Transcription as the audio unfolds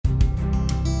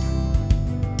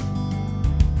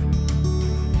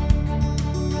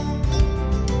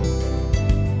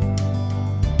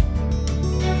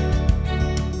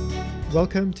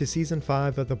Welcome to Season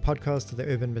 5 of the podcast of the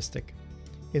Urban Mystic.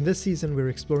 In this season, we're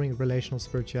exploring relational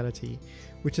spirituality,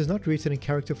 which is not rooted in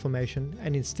character formation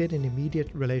and instead in immediate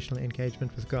relational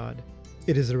engagement with God.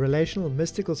 It is a relational,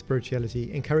 mystical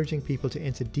spirituality encouraging people to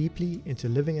enter deeply into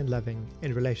living and loving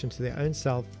in relation to their own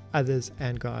self, others,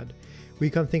 and God. We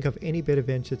can't think of any better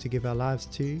venture to give our lives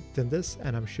to than this,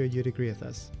 and I'm sure you'd agree with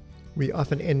us. We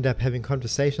often end up having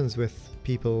conversations with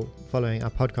people following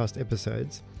our podcast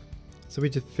episodes. So we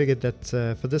just figured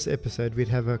that for this episode, we'd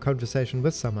have a conversation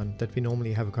with someone that we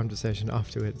normally have a conversation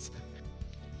afterwards.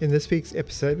 In this week's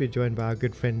episode, we're joined by our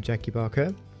good friend Jackie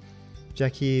Barker.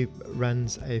 Jackie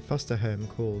runs a foster home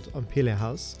called Ompile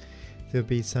House. There'll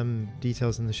be some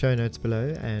details in the show notes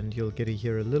below, and you'll get to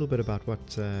hear a little bit about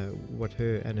what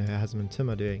her and her husband Tim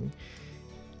are doing.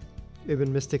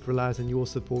 Urban Mystic relies on your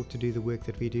support to do the work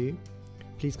that we do.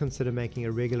 Please consider making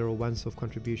a regular or once-off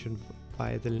contribution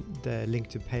via the link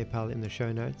to PayPal in the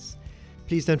show notes.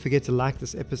 Please don't forget to like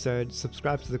this episode,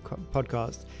 subscribe to the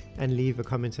podcast, and leave a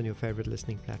comment on your favorite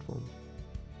listening platform.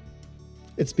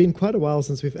 It's been quite a while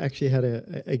since we've actually had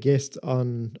a guest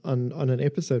on an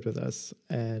episode with us,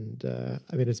 and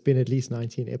it's been at least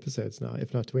 19 episodes now,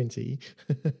 if not 20.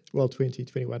 Well, 20,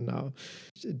 21 now.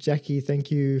 Jackie, thank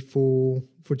you for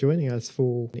joining us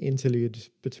for an interlude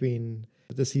between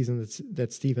the season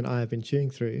that Steve and I have been chewing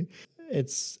through.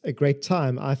 It's a great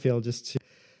time, I feel, just to,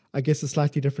 I guess, a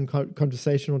slightly different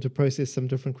conversation or to process some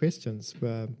different questions.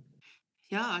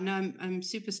 I'm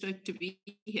super stoked to be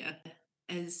here.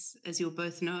 As you'll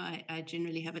both know, I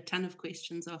generally have a ton of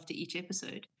questions after each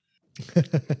episode.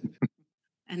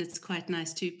 And it's quite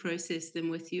nice to process them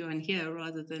with you on here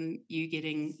rather than you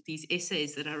getting these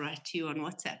essays that I write to you on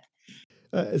WhatsApp.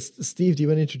 Steve, do you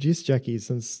want to introduce Jackie,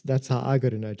 since that's how I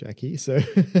got to know Jackie? So,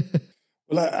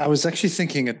 well, I was actually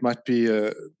thinking it might be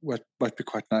what might be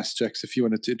quite nice, Jax, if you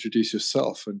wanted to introduce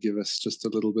yourself and give us just a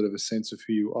little bit of a sense of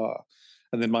who you are.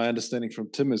 And then my understanding from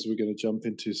Tim is we're going to jump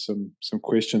into some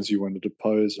questions you wanted to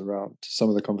pose around some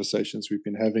of the conversations we've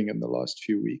been having in the last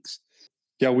few weeks.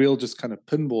 Yeah, we'll just kind of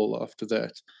pinball after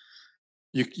that.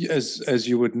 As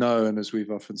you would know, and as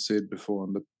we've often said before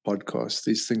on the podcast,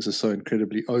 these things are so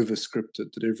incredibly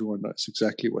over-scripted that everyone knows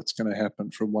exactly what's going to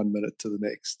happen from 1 minute to the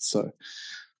next. So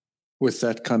with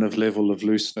that kind of level of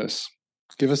looseness,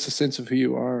 give us a sense of who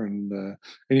you are, and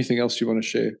anything else you want to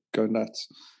share, go nuts.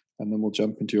 And then we'll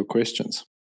jump into your questions.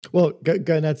 Well,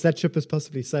 go nuts. That ship has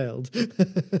possibly sailed.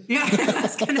 Yeah, I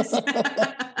was going to say.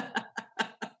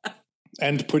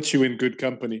 And put you in good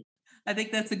company. I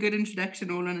think that's a good introduction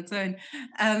all on its own.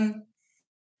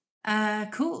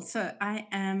 Cool. So I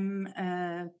am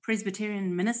a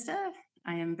Presbyterian minister.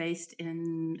 I am based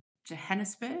in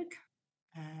Johannesburg,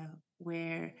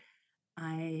 where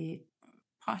I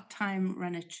part-time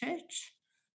run a church.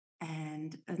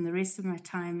 And in the rest of my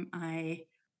time, I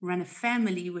run a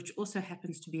family, which also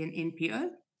happens to be an NPO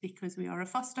because we are a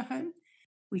foster home.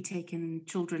 We take in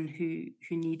children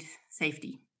who need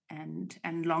safety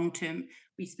and long-term.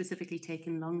 We specifically take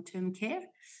in long-term care,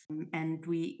 and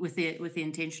we with the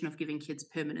intention of giving kids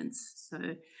permanence.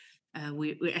 So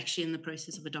we're actually in the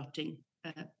process of adopting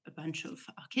a bunch of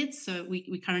our kids. So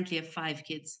we currently have 5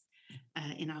 kids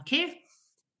in our care,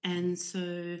 and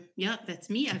so yeah, that's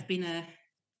me. I've been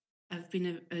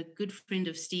a good friend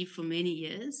of Steve for many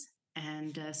years.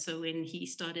 And so when he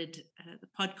started the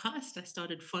podcast, I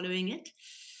started following it,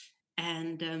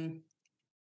 and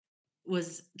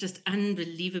was just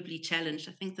unbelievably challenged.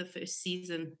 I think the first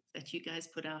season that you guys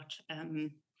put out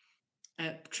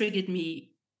triggered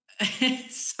me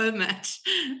so much.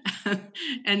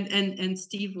 And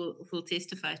Steve will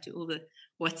testify to all the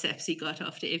WhatsApps he got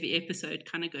after every episode,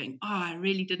 kind of going, oh, I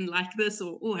really didn't like this,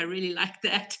 or oh, I really like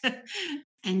that.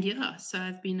 And yeah, so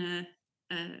I've been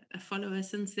a follower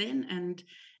since then, and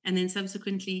then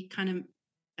subsequently kind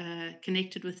of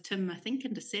connected with Tim, I think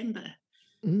in December.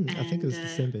 I think it was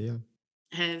December, yeah.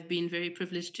 Have been very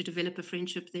privileged to develop a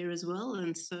friendship there as well,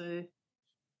 and so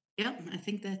yeah, I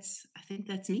think that's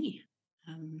me.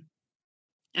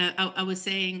 I was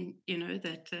saying,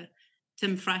 that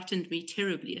Tim frightened me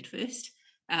terribly at first.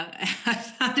 I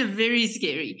found him very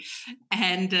scary,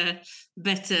 and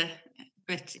but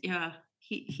yeah,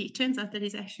 he turns out that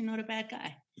he's actually not a bad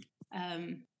guy.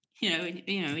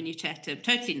 When you chat to him,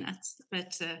 totally nuts,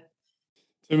 but.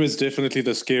 Tim is definitely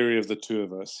the scary of the two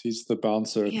of us. He's the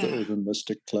bouncer at the Urban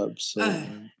Mystic Club. So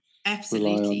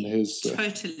absolutely, rely on his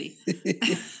totally.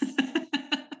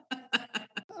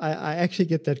 I actually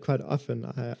get that quite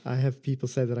often. I have people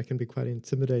say that I can be quite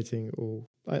intimidating, or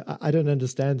I don't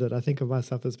understand it. I think of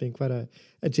myself as being quite a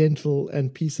gentle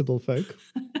and peaceable folk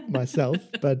myself,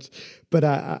 but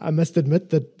I must admit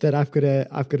that I've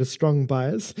got a strong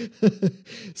bias.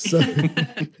 So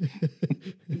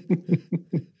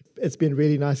it's been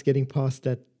really nice getting past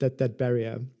that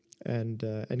barrier and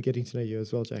getting to know you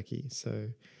as well, Jackie. So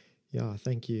yeah,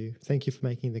 thank you for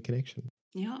making the connection.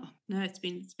 Yeah, no, it's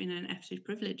been an absolute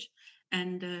privilege,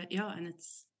 and and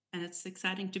it's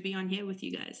exciting to be on here with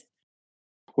you guys.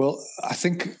 Well, I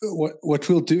think what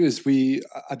we'll do is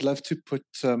I'd love to put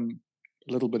a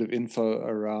little bit of info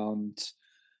around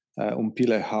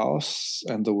Umpile House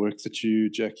and the work that you,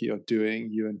 Jackie, are doing,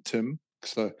 you and Tim.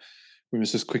 So we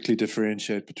must just quickly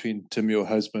differentiate between Tim, your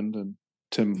husband, and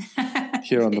Tim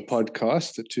here on the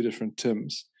podcast, the two different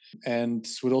Tims. And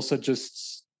we'll also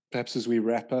just, perhaps as we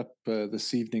wrap up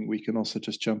this evening, we can also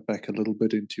just jump back a little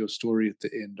bit into your story at the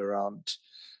end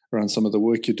around some of the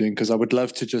work you're doing, because I would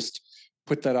love to just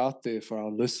put that out there for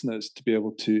our listeners to be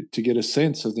able to get a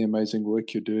sense of the amazing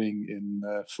work you're doing in,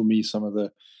 for me, some of the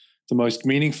most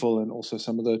meaningful and also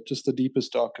some of the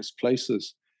deepest, darkest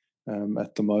places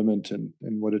at the moment, and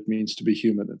what it means to be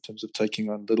human in terms of taking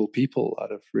on little people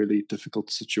out of really difficult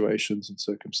situations and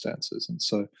circumstances. And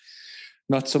so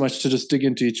not so much to just dig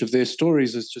into each of their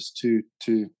stories as just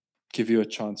to give you a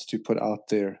chance to put out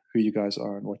there who you guys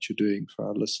are and what you're doing for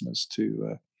our listeners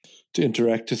to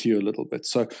interact with you a little bit.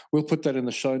 So we'll put that in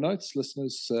the show notes,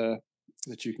 listeners,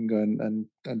 that you can go and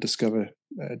discover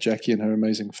Jackie and her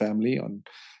amazing family on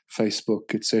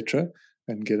Facebook, etc.,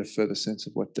 and get a further sense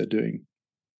of what they're doing.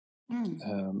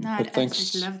 No, But I'd thanks.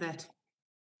 absolutely love that.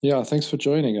 Yeah, thanks for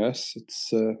joining us.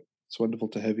 It's wonderful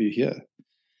to have you here.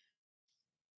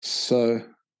 So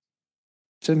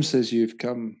Tim says you've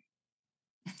come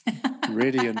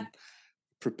ready and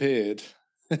prepared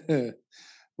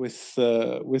with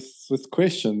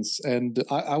questions, and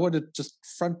I want to just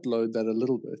front load that a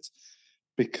little bit,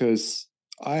 because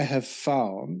I have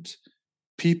found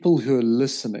people who are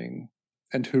listening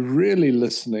and who are really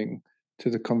listening to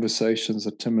the conversations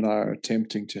that Tim and I are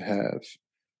attempting to have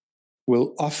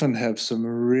will often have some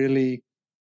really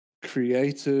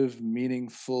creative,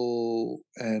 meaningful,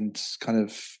 and kind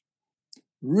of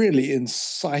really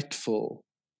insightful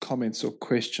comments or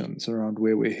questions around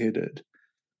where we're headed.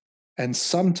 And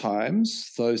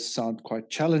sometimes those sound quite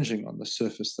challenging on the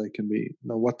surface. They can be,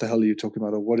 no, what the hell are you talking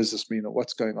about? Or what does this mean? Or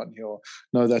what's going on here? Or,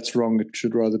 no, that's wrong. It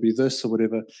should rather be this, or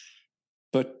whatever.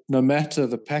 But no matter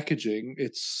the packaging,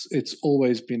 it's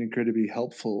always been incredibly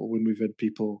helpful when we've had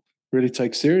people really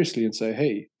take seriously and say,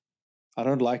 hey, I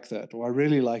don't like that, or I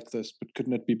really like this, but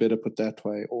couldn't it be better put that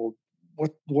way? Or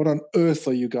what on earth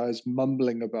are you guys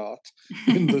mumbling about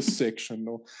in this section,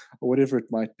 or whatever it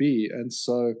might be. And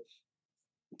so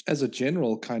as a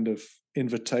general kind of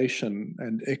invitation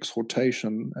and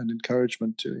exhortation and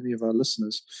encouragement to any of our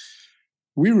listeners,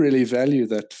 we really value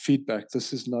that feedback.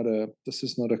 This is not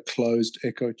a closed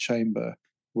echo chamber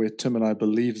where Tim and I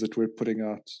believe that we're putting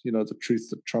out, the truth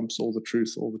that trumps all the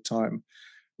truth all the time.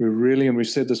 We're really, and we've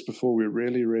said this before, we're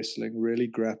really wrestling, really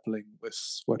grappling with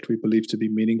what we believe to be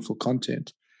meaningful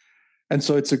content. And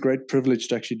so it's a great privilege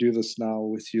to actually do this now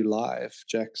with you live,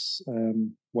 Jax.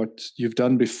 What you've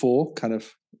done before, kind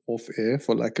of off air,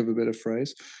 for lack of a better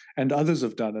phrase, and others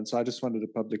have done. And so I just wanted to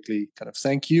publicly kind of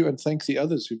thank you and thank the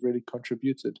others who've really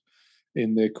contributed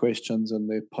in their questions and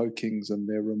their pokings and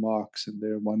their remarks and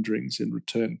their wonderings in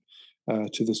return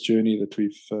to this journey that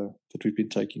we've been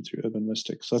taking through Urban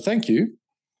Mystic. So thank you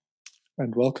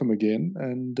and welcome again.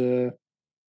 And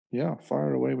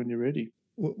fire away when you're ready.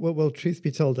 Well, truth be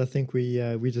told, I think we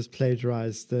just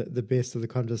plagiarized the best of the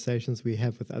conversations we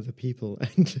have with other people.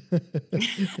 And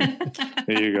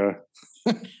there you go.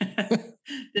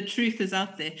 The truth is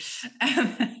out there.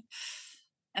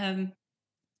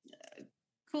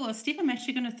 Cool. Steve, I'm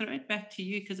actually going to throw it back to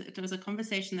you, because it was a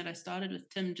conversation that I started with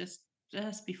Tim just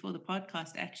before the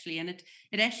podcast, actually. And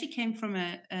it actually came from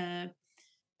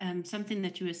something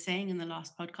that you were saying in the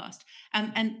last podcast.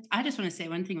 And I just want to say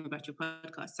one thing about your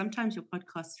podcast. Sometimes your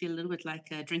podcasts feel a little bit like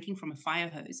drinking from a fire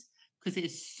hose, because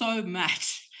there's so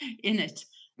much in it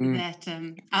that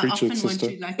I often want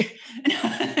to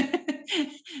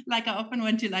I often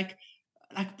want to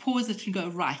pause it and go,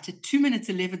 right, at 2 minutes,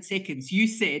 11 seconds, you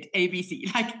said ABC,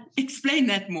 explain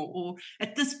that more. Or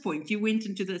at this point, you went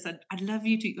into this. I'd love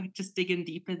you to just dig in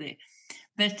deeper there.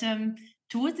 But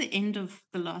towards the end of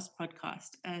the last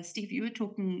podcast, Steve, you were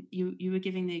talking, you were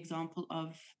giving the example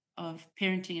of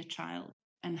parenting a child,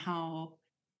 and how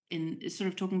in sort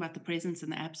of talking about the presence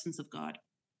and the absence of God.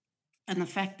 And the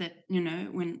fact that,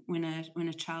 when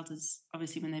a child is,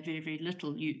 obviously when they're very, very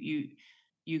little,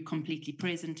 you completely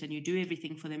present and you do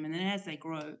everything for them. And then as they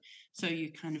grow, so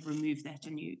you kind of remove that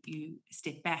and you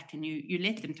step back and you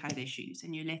let them tie their shoes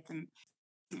and you let them.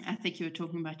 I think you were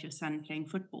talking about your son playing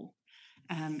football,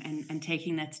 and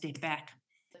taking that step back.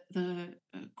 The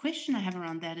question I have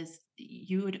around that is,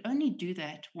 you would only do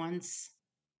that once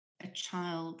a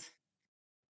child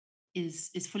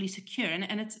is fully secure,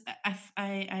 and it's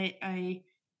I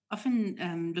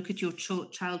often look at your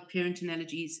child parent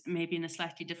analogies maybe in a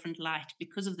slightly different light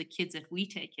because of the kids that we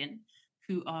take in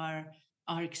who are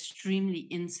extremely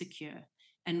insecure,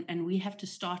 and we have to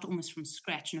start almost from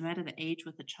scratch, no matter the age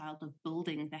with the child, of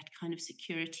building that kind of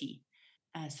security,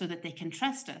 so that they can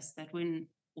trust us, that when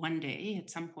one day at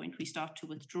some point we start to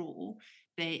withdraw,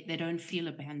 they don't feel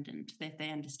abandoned, that they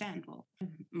understand, well,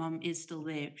 mom is still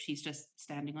there, she's just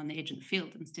standing on the edge of the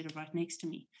field instead of right next to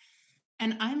me.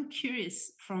 And I'm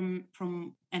curious,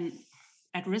 and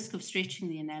at risk of stretching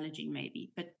the analogy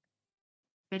maybe, but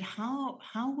how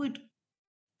would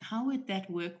that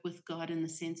work with God, in the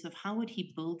sense of how would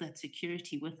he build that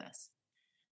security with us?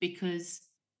 Because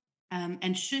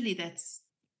and surely that's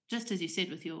just as you said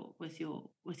with your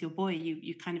boy,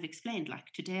 you kind of explained,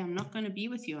 like, today I'm not going to be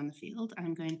with you on the field, um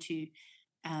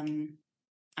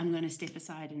I'm going to step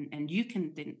aside, and you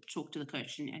can then talk to the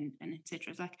coach and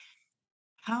etc. It's like,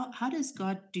 how does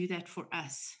God do that for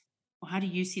us, or how do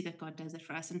you see that God does it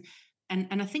for us?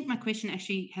 And I think my question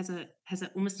actually has a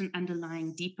almost an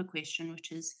underlying deeper question,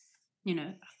 which is,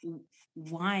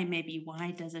 why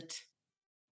does it,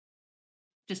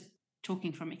 just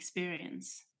talking from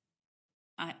experience,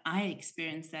 I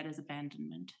experience that as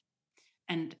abandonment.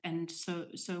 And so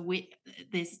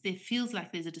there feels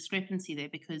like there's a discrepancy there,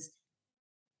 because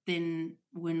then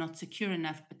we're not secure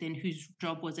enough, but then whose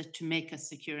job was it to make us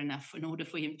secure enough in order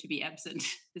for him to be absent?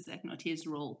 Is that not his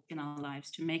role in our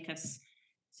lives, to make us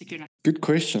secure enough? Good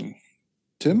question.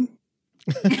 Tim?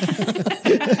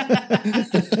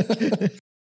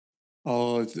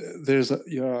 Oh,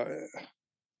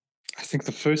 I think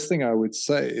the first thing I would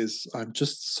say is I'm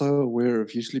just so aware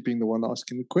of usually being the one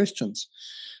asking the questions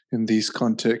in these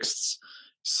contexts.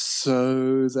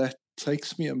 So that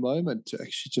takes me a moment to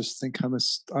actually just think I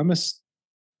must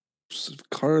sort of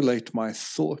correlate my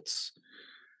thoughts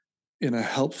in a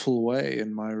helpful way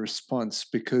in my response,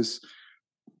 because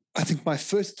I think my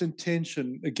first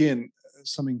intention, again,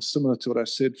 something similar to what I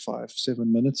said 5-7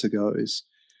 minutes ago, is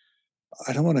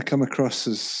I don't want to come across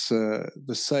as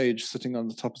the sage sitting on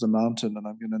the top of the mountain and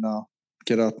I'm going to now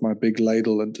get out my big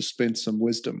ladle and dispense some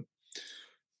wisdom.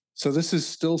 So this is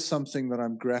still something that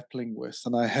I'm grappling with,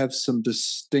 and I have some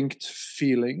distinct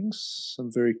feelings,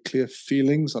 some very clear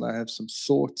feelings, and I have some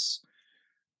thoughts.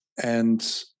 And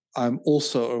I'm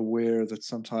also aware that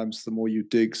sometimes the more you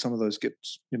dig, some of those get,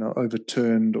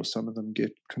 overturned, or some of them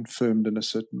get confirmed in a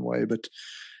certain way. But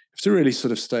you have to really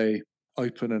sort of stay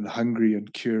open and hungry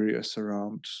and curious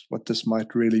around what this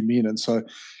might really mean. And so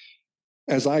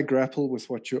as I grapple with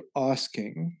what you're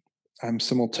asking, I'm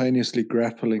simultaneously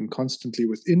grappling constantly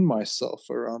within myself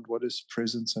around what is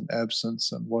presence and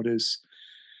absence, and what is,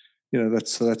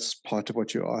 that's part of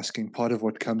what you're asking. Part of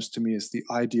what comes to me is the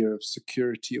idea of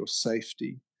security or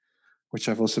safety, which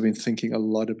I've also been thinking a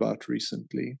lot about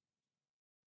recently.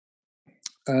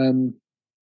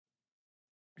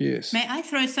 Yes. May I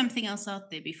throw something else out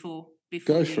there before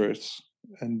Go for it,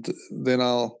 and then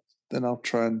I'll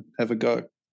try and have a go.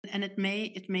 And it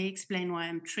may explain why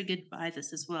I'm triggered by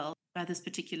this as well, by this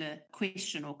particular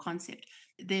question or concept.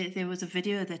 There was a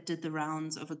video that did the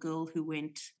rounds of a girl who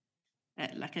went,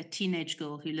 like a teenage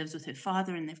girl who lives with her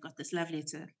father, and they've got this lovely,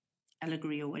 it's a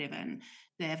allegory or whatever, and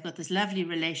they've got this lovely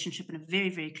relationship, and a very,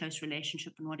 very close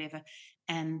relationship and whatever.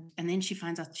 And then she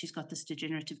finds out she's got this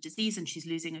degenerative disease and she's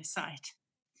losing her sight.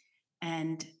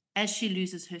 And as she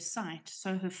loses her sight,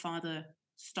 so her father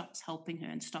stops helping her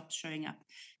and stops showing up.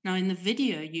 Now, in the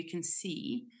video, you can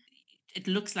see it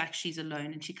looks like she's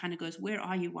alone, and she kind of goes, "Where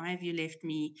are you? Why have you left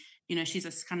me?" She's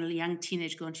a kind of young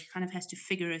teenage girl, and she kind of has to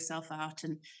figure herself out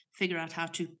and figure out how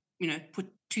to, put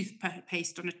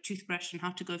toothpaste on a toothbrush, and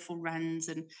how to go for runs,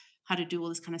 and how to do all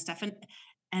this kind of stuff.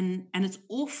 And it's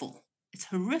awful. It's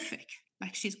horrific.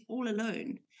 Like, she's all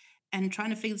alone and trying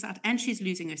to figure this out, and she's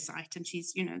losing her sight, and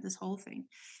she's, this whole thing.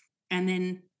 And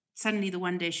then suddenly the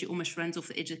one day she almost runs off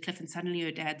the edge of the cliff, and suddenly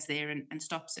her dad's there and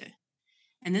stops her.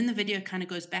 And then the video kind of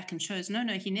goes back and shows, no,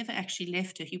 he never actually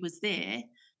left her. He was there,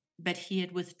 but he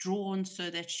had withdrawn so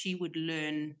that she would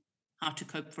learn how to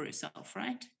cope for herself,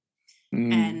 right?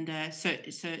 And so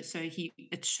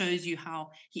it shows you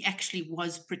how he actually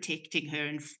was protecting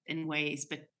her in ways,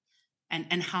 but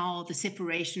and how the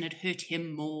separation had hurt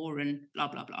him more and blah,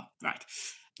 blah, blah. Right.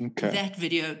 Okay. That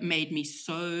video made me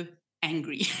so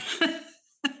angry.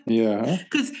 Yeah.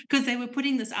 Because they were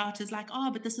putting this out as like,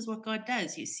 oh, but this is what God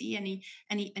does, you see, and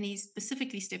he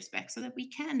specifically steps back so that we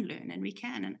can learn and we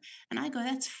can, and I go,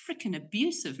 that's freaking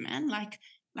abusive, man. Like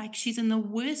she's in the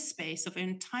worst space of her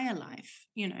entire life.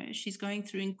 You know, she's going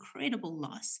through incredible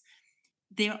loss.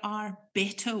 There are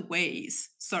better ways,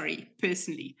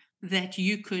 personally, that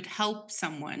you could help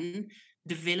someone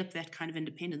develop that kind of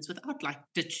independence without like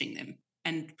ditching them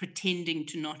and pretending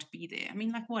to not be there. I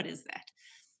mean, like, what is that?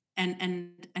 And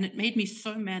it made me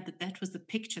so mad that was the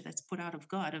picture that's put out of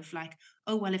God, of like,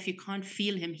 oh, well, if you can't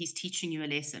feel him, he's teaching you a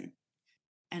lesson.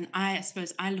 And I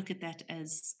suppose I look at that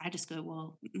as, I just go,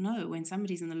 well, no, when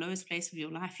somebody's in the lowest place of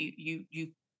your life,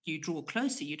 you draw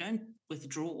closer, you don't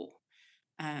withdraw.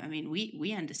 I mean,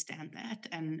 we understand that,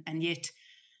 and yet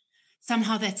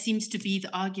somehow that seems to be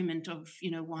the argument of, you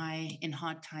know, why in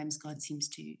hard times God seems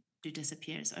to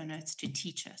disappear. As, oh no, it's to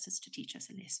teach us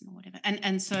a lesson or whatever.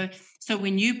 And so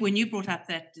when you brought up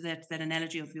that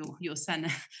analogy of your son,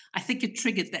 I think it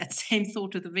triggered that same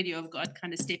thought of the video of God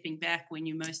kind of stepping back when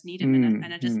you most need him.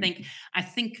 And I just think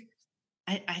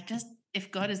I just,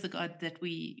 if God is the God that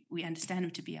we understand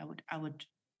him to be, I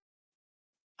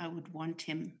would want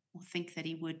him, or think that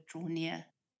he would draw near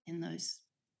in those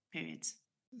periods.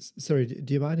 Sorry,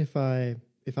 do you mind if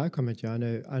I comment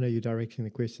here? I know you're directing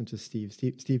the question to Steve.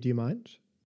 Steve, do you mind?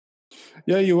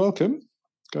 Yeah, you're welcome.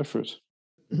 Go for it.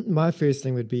 My first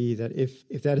thing would be that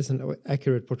if that is an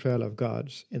accurate portrayal of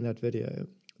God in that video,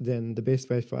 then the best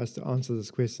way for us to answer this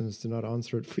question is to not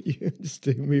answer it for you, just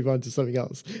to move on to something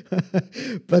else.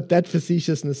 But that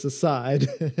facetiousness aside,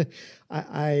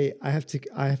 I have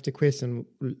to question,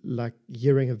 like,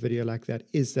 hearing a video like that,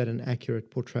 is that an accurate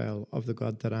portrayal of the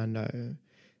God that I know?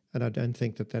 And I don't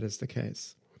think that is the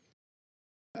case.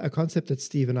 A concept that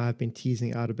Steve and I have been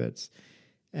teasing out a bit,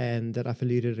 and that I've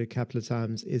alluded a couple of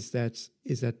times, is that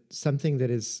something that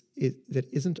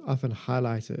isn't often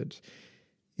highlighted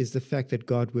is the fact that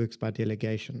God works by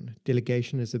delegation.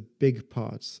 Delegation is a big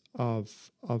part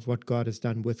of what God has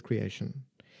done with creation.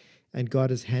 And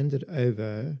God has handed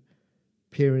over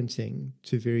parenting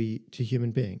to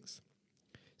human beings.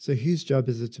 So whose job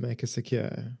is it to make us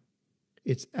secure?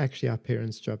 It's actually our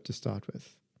parents' job to start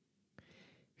with.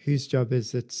 Whose job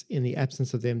is it, in the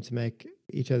absence of them, to make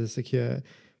each other secure?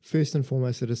 First and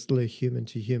foremost, it is still a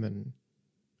human-to-human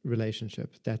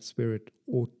relationship. That's where it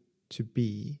ought to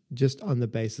be, just on the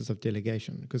basis of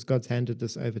delegation, because God's handed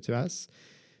this over to us.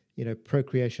 You know,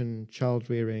 procreation, child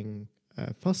rearing,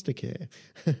 foster care,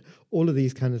 all of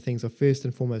these kind of things are first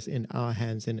and foremost in our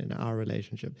hands and in our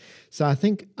relationship. So I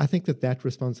think that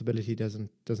responsibility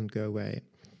doesn't go away.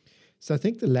 So I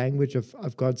think the language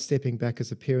of God stepping back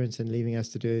as a parent and leaving us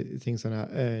to do things on our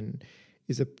own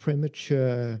is a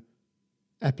premature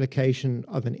application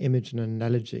of an image and an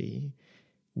analogy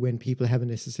when people haven't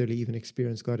necessarily even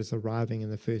experienced God as arriving in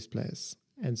the first place.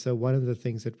 And so one of the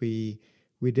things that we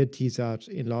did tease out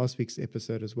in last week's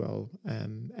episode as well,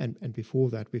 and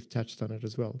before that we've touched on it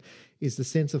as well, is the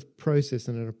sense of process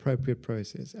and an appropriate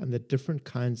process, and the different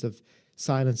kinds of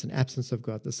silence and absence of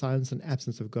God. The silence and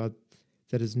absence of God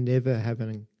that is never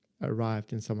having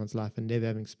arrived in someone's life and never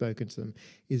having spoken to them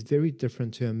is very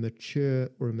different to a mature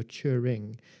or a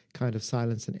maturing kind of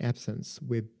silence and absence,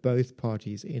 where both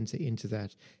parties enter into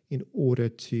that in order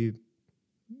to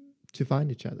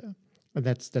find each other. And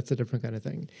that's a different kind of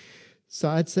thing. So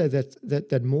I'd say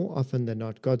that more often than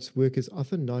not, God's work is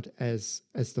often not as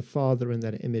the father in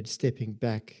that image stepping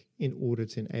back in order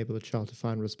to enable a child to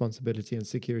find responsibility and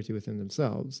security within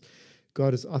themselves.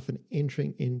 God is often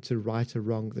entering into right or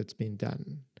wrong that's been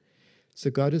done. So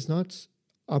God is not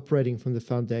operating from the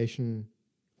foundation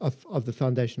of the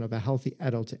foundation of a healthy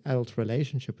adult-to-adult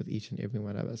relationship with each and every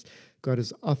one of us. God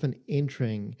is often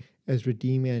entering as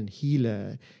redeemer and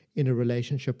healer in a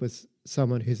relationship with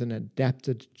someone who's an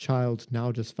adapted child,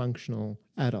 now dysfunctional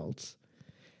adult,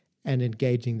 and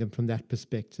engaging them from that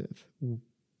perspective.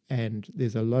 And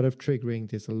there's a lot of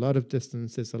triggering, there's a lot of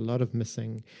distance, there's a lot of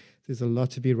missing, there's a lot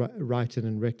to be righted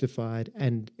and rectified,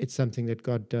 and it's something that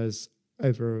God does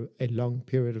over a long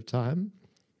period of time,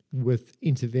 with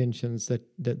interventions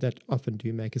that often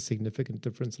do make a significant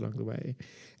difference along the way.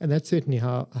 And that's certainly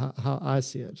how I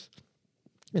see it.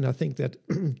 And I think that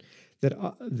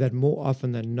that more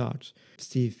often than not,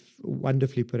 Steve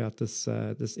wonderfully put out this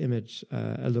image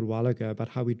a little while ago about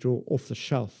how we draw off the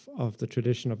shelf of the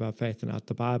tradition of our faith and out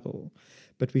the Bible,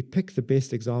 but we pick the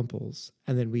best examples,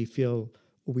 and then we feel,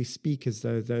 or we speak as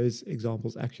though those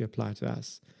examples actually apply to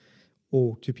us.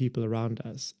 or to people around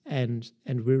us, and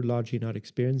we're largely not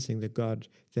experiencing the God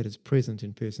that is present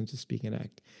in person to speak and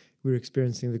act. We're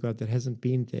experiencing the God that hasn't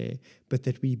been there, but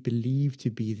that we believe to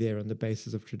be there on the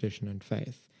basis of tradition and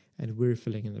faith, and we're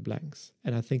filling in the blanks.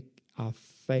 And I think our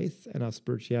faith and our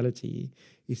spirituality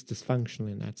is dysfunctional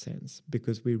in that sense,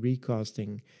 because we're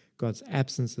recasting God's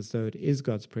absence as though it is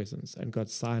God's presence and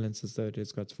God's silence as though it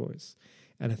is God's voice.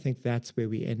 And I think that's where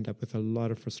we end up with a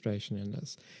lot of frustration in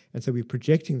this. And so we're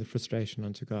projecting the frustration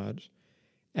onto God,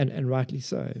 and rightly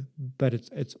so. But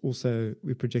it's also,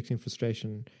 we're projecting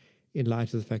frustration in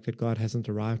light of the fact that God hasn't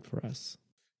arrived for us.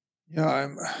 Yeah,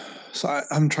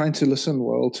 I'm trying to listen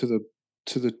well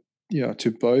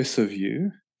to both of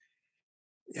you.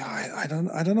 Yeah, I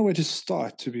don't know where to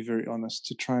start, to be very honest,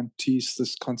 to try and tease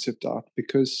this concept out,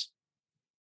 because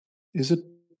is it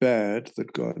bad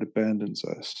that God abandons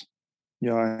us?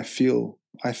 Yeah, I feel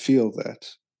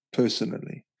that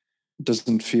personally. It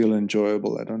doesn't feel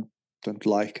enjoyable. I don't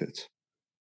like it.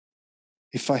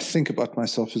 If I think about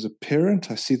myself as a parent,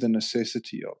 I see the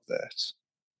necessity of that.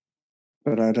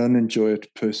 But I don't enjoy it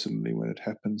personally when it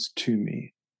happens to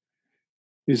me.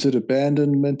 Is it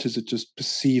abandonment? Is it just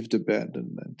perceived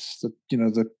abandonment?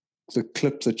 The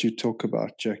clip that you talk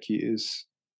about, Jackie, is,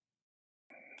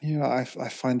 I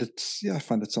find it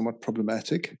somewhat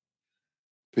problematic,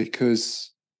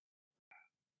 because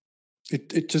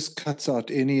it just cuts out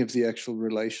any of the actual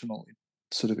relational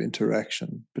sort of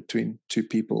interaction between two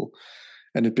people,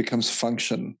 and it becomes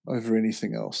function over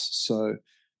anything else. So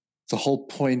the whole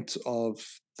point of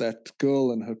that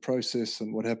girl and her process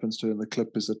and what happens to her in the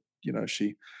clip is that,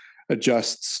 she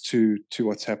adjusts to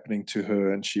what's happening to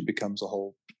her, and she becomes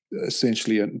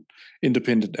essentially an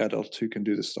independent adult who can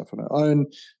do this stuff on her own.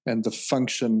 And the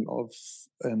function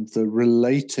and the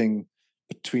relating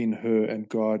between her and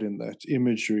God in that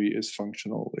imagery is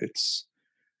functional. It's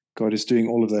God is doing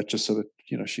all of that just so that,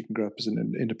 she can grow up as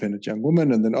an independent young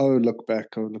woman, and then, look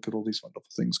at all these wonderful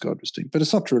things God was doing. But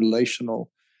it's not relational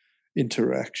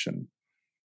interaction.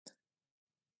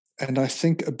 And I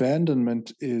think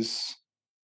abandonment is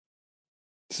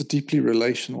a deeply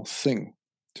relational thing,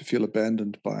 to feel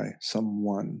abandoned by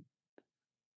someone.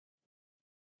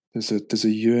 There's a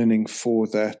yearning for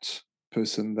that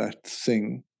person, that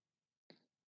thing.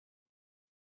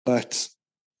 But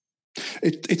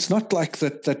it's not like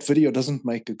that video doesn't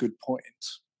make a good point,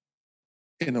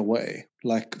 in a way.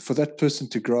 Like, for that person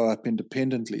to grow up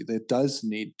independently, there does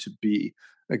need to be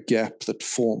a gap that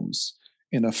forms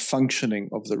in a functioning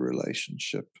of the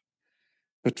relationship.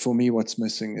 But for me, what's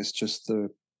missing is just the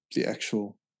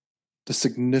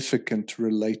significant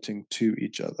relating to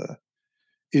each other.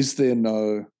 Is there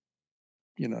no,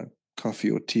 coffee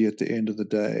or tea at the end of the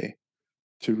day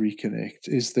to reconnect?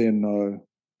 Is there no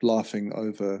laughing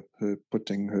over her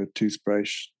putting her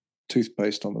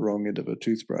toothpaste on the wrong end of her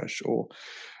toothbrush, or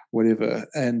whatever?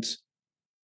 And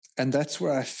that's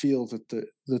where I feel that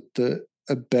the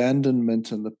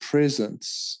abandonment and the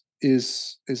presence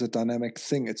is a dynamic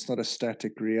thing. It's not a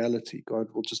static reality. God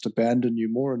will just abandon you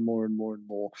more and more and more and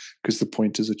more, because the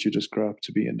point is that you just grow up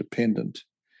to be independent.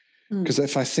 Because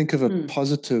if I think of a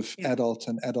positive adult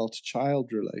and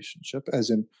adult-child relationship, as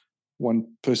in one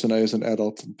person A is an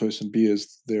adult and person B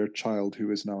is their child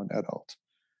who is now an adult,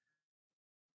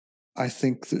 I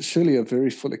think that surely a very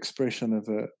full expression of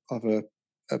a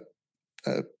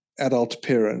adult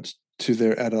parent to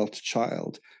their adult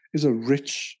child is a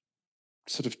rich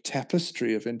sort of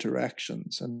tapestry of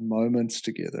interactions and moments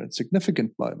together, and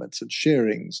significant moments and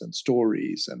sharings and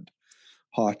stories and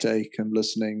heartache and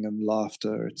listening and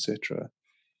laughter, etc.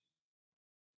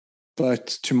 But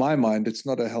to my mind, it's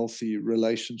not a healthy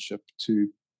relationship to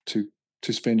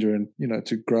spend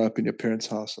to grow up in your parents'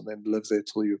 house and then live there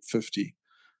till you're 50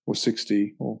 or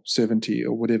 60 or 70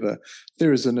 or whatever.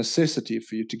 There is a necessity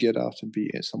for you to get out and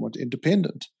be somewhat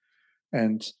independent.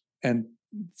 And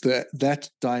that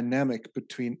dynamic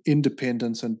between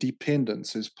independence and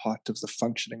dependence is part of the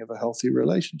functioning of a healthy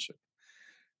relationship.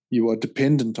 You are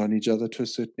dependent on each other to a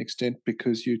certain extent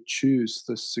because you choose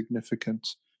this significant,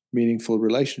 meaningful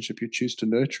relationship. You choose to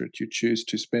nurture it. You choose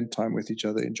to spend time with each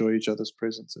other, enjoy each other's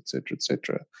presence, etc.,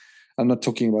 etc. I'm not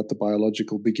talking about the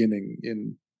biological beginning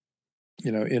in,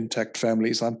 intact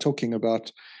families. I'm talking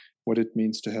about what it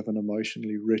means to have an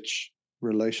emotionally rich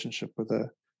relationship with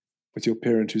your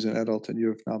parent who's an adult, and you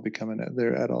have now become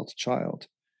their adult child.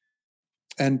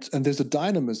 And there's a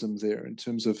dynamism there in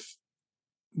terms of,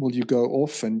 well, you go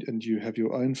off and you have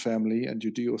your own family and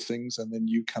you do your things, and then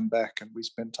you come back and we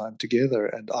spend time together,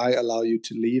 and I allow you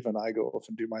to leave and I go off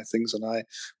and do my things, and I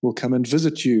will come and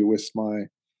visit you with my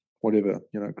whatever,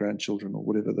 grandchildren or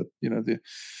whatever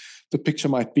the picture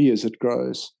might be as it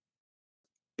grows.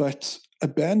 But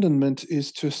abandonment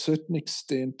is to a certain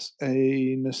extent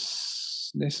a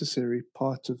necessary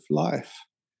part of life.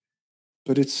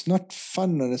 But it's not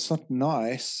fun and it's not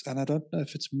nice. And I don't know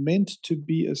if it's meant to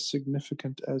be as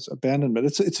significant as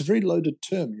abandonment. It's a very loaded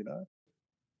term, you know.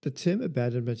 The term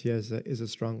abandonment here is a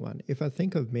strong one. If I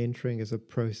think of mentoring as a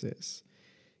process,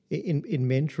 in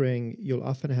mentoring, you'll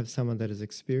often have someone that is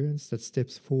experienced that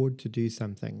steps forward to do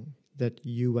something that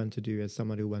you want to do as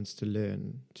someone who wants to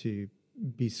learn, to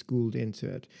be schooled into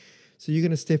it. So you're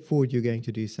going to step forward, you're going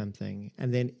to do something.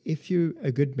 And then if you're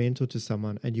a good mentor to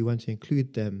someone and you want to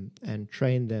include them and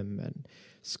train them and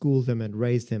school them and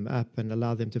raise them up and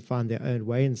allow them to find their own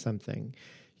way in something,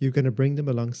 you're going to bring them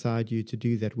alongside you to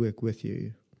do that work with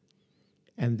you.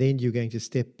 And then you're going to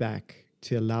step back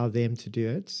to allow them to do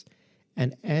it.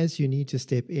 And as you need to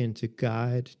step in to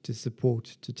guide, to support,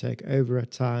 to take over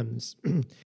at times,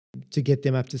 to get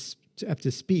them up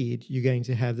to speed, you're going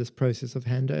to have this process of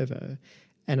handover.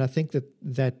 And I think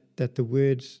that the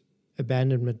word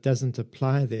abandonment doesn't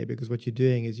apply there, because what you're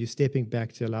doing is you're stepping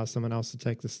back to allow someone else to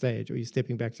take the stage, or you're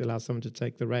stepping back to allow someone to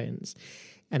take the reins.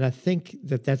 And I think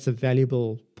that that's a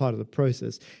valuable part of the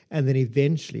process. And then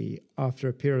eventually, after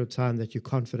a period of time that you're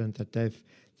confident that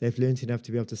they've learned enough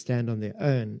to be able to stand on their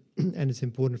own, and it's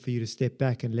important for you to step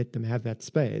back and let them have that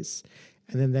space.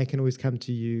 And then they can always come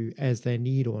to you as they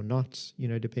need or not,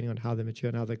 depending on how they mature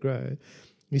and how they grow.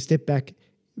 You step back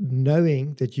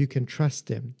knowing that you can trust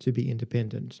them to be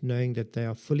independent, knowing that they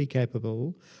are fully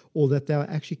capable, or that they are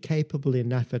actually capable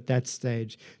enough at that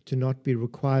stage to not be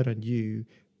required on you.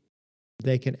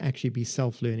 They can actually be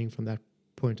self-learning from that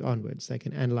point onwards. They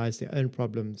can analyze their own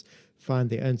problems, find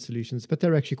their own solutions, but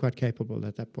they're actually quite capable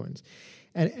at that point.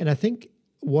 And I think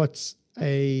what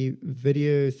a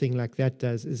video thing like that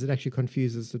does is it actually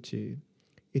confuses the two.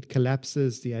 It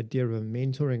collapses the idea of a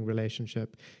mentoring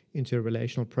relationship into a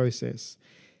relational process.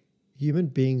 Human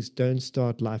beings don't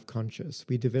start life conscious.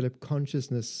 We develop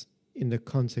consciousness in the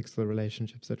context of the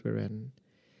relationships that we're in.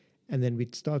 And then we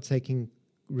start taking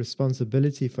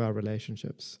responsibility for our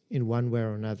relationships in one way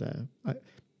or another.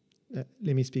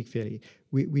 Let me speak fairly.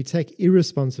 We take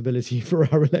irresponsibility for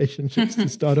our relationships to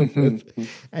start off with.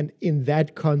 And in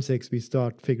that context, we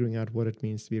start figuring out what it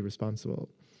means to be responsible.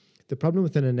 The problem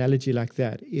with an analogy like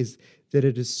that is that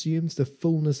it assumes the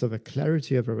fullness of a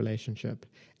clarity of a relationship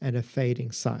and a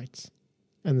fading sight,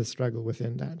 and the struggle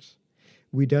within that.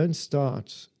 We don't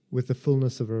start with the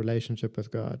fullness of a relationship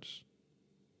with God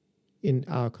in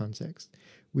our context.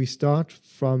 We start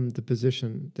from the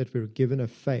position that we're given a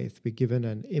faith, we're given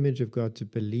an image of God to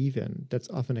believe in. That's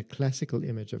often a classical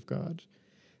image of God,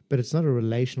 but it's not a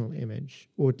relational image,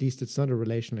 or at least it's not a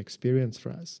relational experience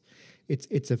for us.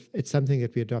 It's something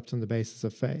that we adopt on the basis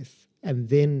of faith. And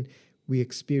then we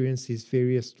experience these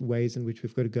various ways in which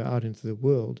we've got to go out into the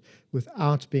world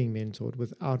without being mentored,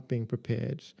 without being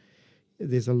prepared.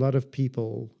 There's a lot of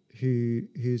people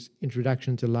whose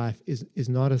introduction to life is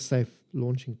not a safe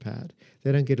launching pad.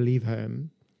 They don't get to leave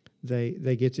home.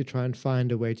 They get to try and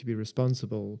find a way to be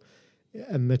responsible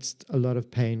amidst a lot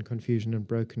of pain, confusion, and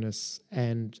brokenness,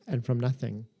 and from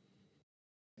nothing.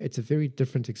 It's a very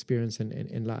different experience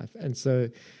in life. And so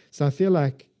I feel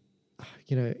like,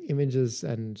 images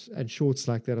and shorts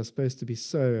like that are supposed to be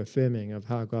so affirming of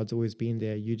how God's always been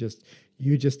there. You just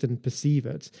didn't perceive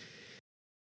it.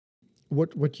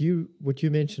 What you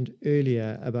mentioned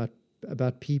earlier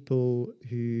about people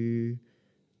who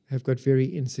have got very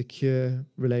insecure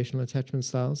relational attachment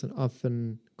styles, and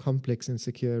often complex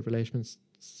insecure relational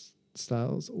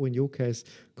styles, or in your case,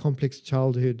 complex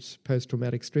childhood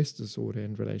post-traumatic stress disorder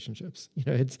in relationships.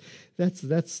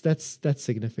 That's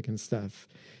significant stuff.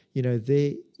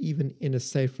 They're even in a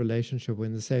safe relationship, or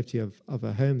in the safety of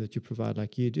a home that you provide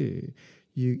like you do,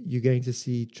 you're going to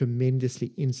see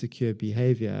tremendously insecure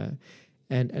behavior.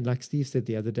 And like Steve said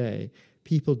the other day,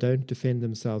 people don't defend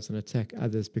themselves and attack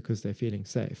others because they're feeling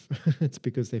safe. It's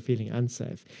because they're feeling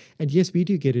unsafe. And yes, we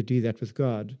do get to do that with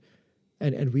God.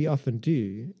 And we often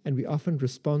do. And we often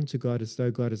respond to God as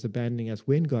though God is abandoning us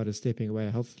when God is stepping away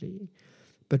healthily.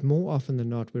 But more often than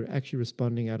not, we're actually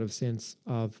responding out of sense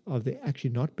of there actually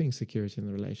not being security in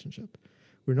the relationship.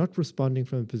 We're not responding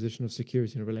from a position of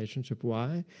security in a relationship.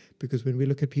 Why? Because when we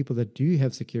look at people that do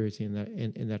have security in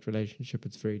that relationship,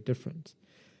 it's very different.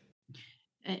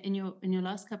 In your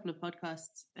last couple of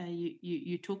podcasts,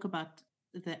 you talk about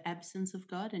the absence of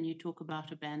God, and you talk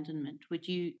about abandonment. Would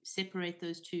you separate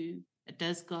those two?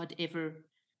 Does God ever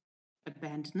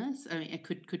abandon us? I mean,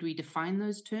 could we define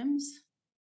those terms?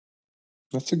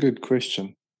 That's a good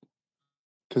question,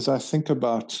 because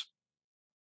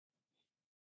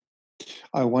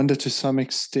I wonder to some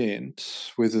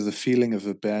extent whether the feeling of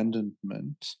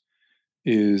abandonment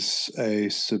is a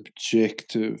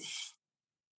subjective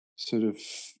sort of,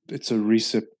 it's a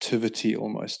receptivity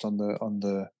almost on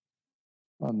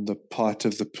the part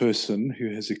of the person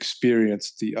who has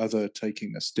experienced the other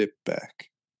taking a step back.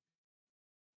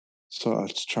 So I'll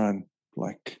just try and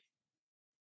like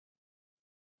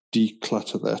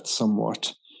declutter that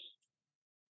somewhat.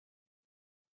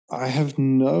 I have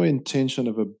no intention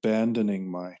of abandoning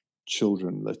my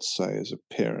children, let's say, as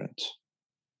a parent.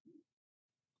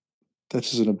 That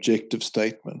is an objective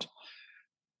statement.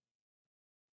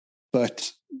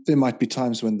 But there might be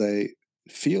times when they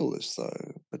feel as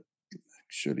though, but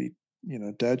actually,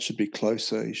 Dad should be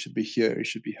closer. He should be here. He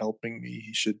should be helping me.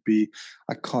 He should be,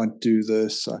 I can't do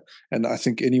this. And I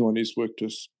think anyone who's worked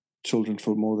with children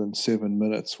for more than 7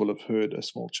 minutes will have heard a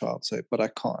small child say, but I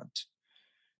can't.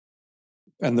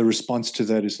 And the response to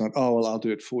that is not, oh, well, I'll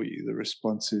do it for you. The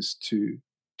response is to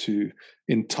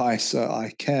entice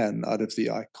I can out of the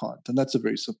I can't. And that's a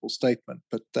very simple statement,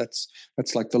 but that's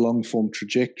like the long form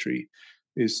trajectory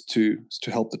is to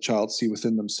help the child see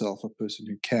within themselves a person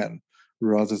who can,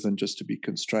 rather than just to be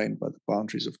constrained by the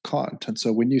boundaries of can't. And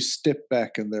so when you step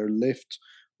back and they're left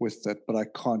with that, but I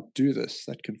can't do this,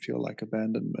 that can feel like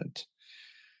abandonment.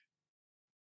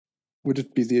 Would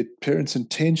it be the parent's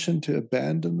intention to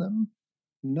abandon them?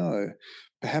 No.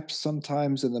 Perhaps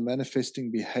sometimes in the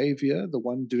manifesting behavior, the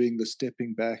one doing the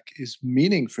stepping back is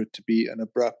meaning for it to be an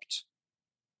abrupt,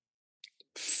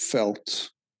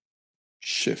 felt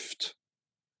shift,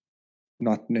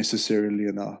 not necessarily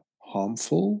in a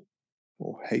harmful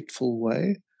or hateful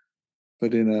way,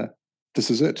 but in a, this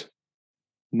is it.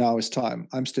 Now is time.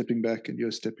 I'm stepping back and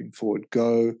you're stepping forward.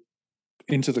 Go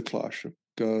into the classroom.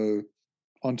 Go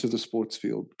onto the sports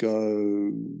field.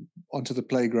 Go onto the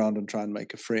playground and try and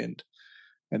make a friend.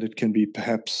 And it can be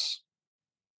perhaps,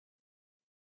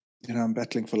 I'm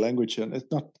battling for language here. And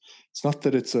it's not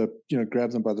that it's a,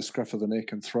 grab them by the scruff of the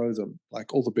neck and throw them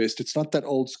like all the best. It's not that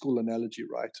old school analogy,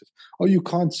 right? Oh, you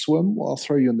can't swim? Well, I'll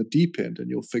throw you in the deep end and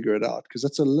you'll figure it out, because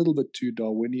that's a little bit too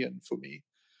Darwinian for me.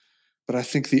 But I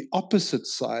think the opposite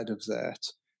side of that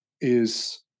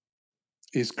is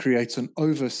creates an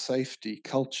over safety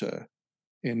culture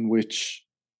in which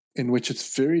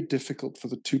it's very difficult for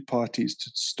the two parties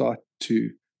to start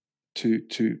to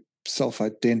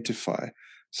self-identify.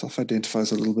 Self-identify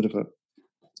is a little bit of a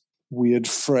weird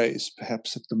phrase,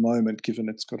 perhaps at the moment, given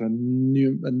it's got a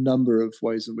number of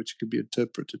ways in which it could be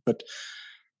interpreted. But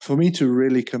for me to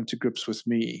really come to grips with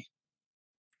me,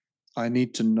 I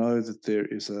need to know that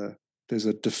there's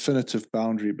a definitive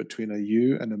boundary between a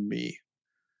you and a me,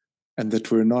 and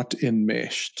that we're not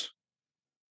enmeshed,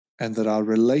 and that our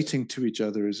relating to each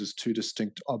other is as two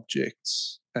distinct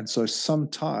objects. And so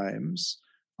sometimes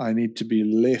I need to be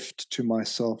left to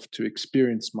myself to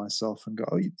experience myself and go,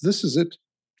 oh, this is it.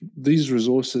 These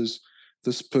resources,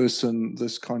 this person,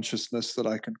 this consciousness that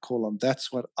I can call on,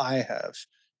 that's what I have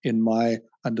in my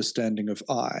understanding of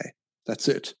I. That's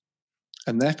it.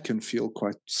 And that can feel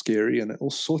quite scary and all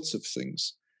sorts of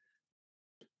things.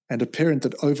 And a parent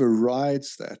that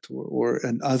overrides that, or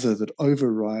an other that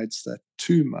overrides that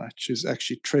too much, is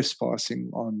actually trespassing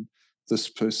on this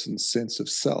person's sense of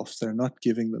self. They're not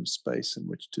giving them space in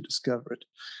which to discover it.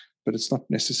 But it's not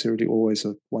necessarily always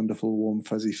a wonderful, warm,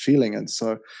 fuzzy feeling. And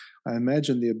so I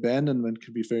imagine the abandonment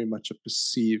can be very much a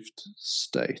perceived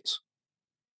state.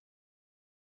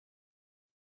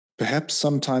 Perhaps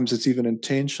sometimes it's even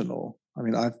intentional. I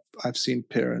mean, I've seen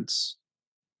parents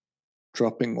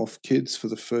dropping off kids for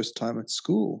the first time at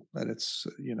school, and it's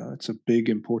a big,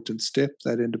 important step,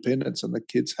 that independence, and the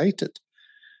kids hate it.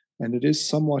 And it is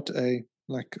somewhat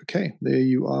like, okay, there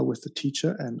you are with the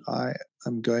teacher, and I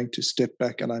am going to step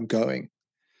back and I'm going.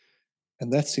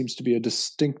 And that seems to be a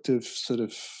distinctive sort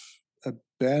of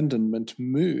abandonment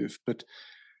move. But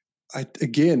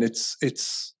again, it's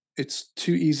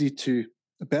too easy to,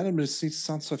 abandonment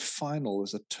sounds so final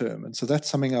as a term. And so that's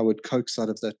something I would coax out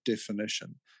of that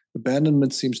definition.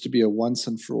 Abandonment seems to be a once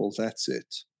and for all, that's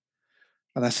it.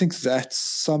 And I think that's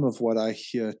some of what I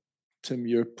hear, Tim,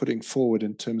 you're putting forward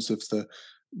in terms of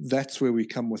that's where we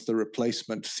come with the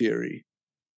replacement theory,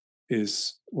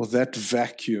 is, well, that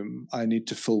vacuum I need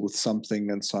to fill with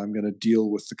something, and so I'm going to deal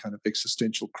with the kind of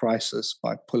existential crisis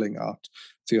by pulling out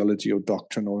theology or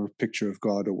doctrine or a picture of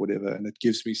God or whatever, and it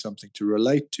gives me something to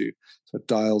relate to. So it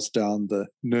dials down the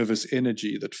nervous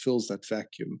energy that fills that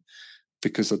vacuum,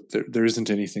 because there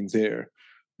isn't anything there.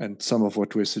 And some of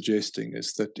what we're suggesting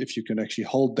is that if you can actually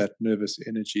hold that nervous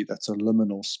energy, that's a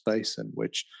liminal space in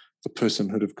which the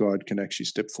personhood of God can actually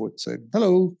step forward and say,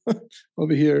 hello,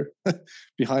 over here,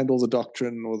 behind all the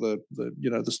doctrine or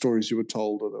the stories you were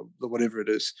told, or the whatever it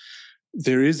is.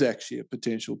 there is actually a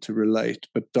potential to relate,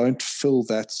 but don't fill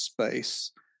that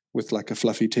space with like a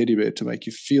fluffy teddy bear to make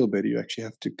you feel better. You actually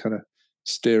have to kind of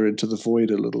stare into the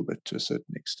void a little bit to a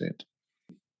certain extent.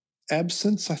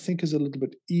 Absence, I think, is a little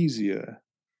bit easier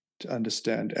to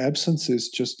understand. Absence is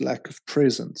just lack of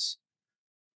presence.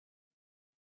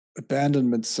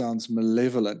 Abandonment sounds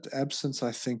malevolent. Absence,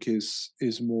 I think, is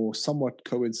more somewhat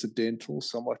coincidental,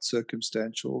 somewhat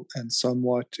circumstantial, and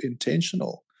somewhat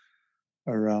intentional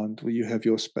around, well, you have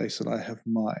your space and I have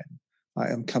mine. I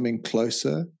am coming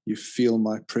closer. You feel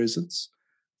my presence.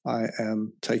 I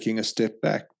am taking a step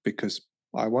back because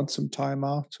I want some time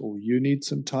out, or you need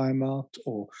some time out,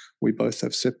 or we both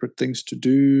have separate things to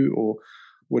do, or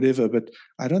whatever. But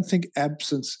I don't think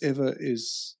absence ever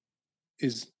is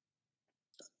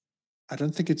I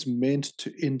don't think it's meant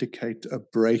to indicate a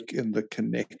break in the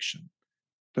connection.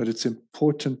 But it's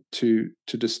important to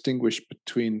distinguish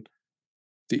between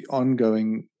the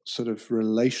ongoing sort of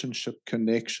relationship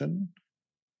connection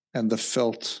and the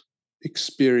felt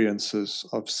experiences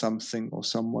of something or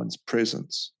someone's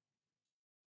presence.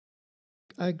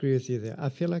 I agree with you there. I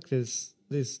feel like there's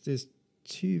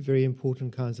two very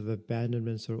important kinds of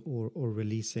abandonments or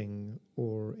releasing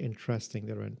or entrusting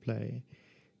that are in play.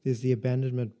 There's the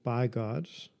abandonment by God,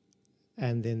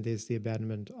 and then there's the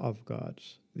abandonment of God.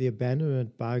 The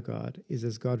abandonment by God is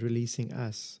as God releasing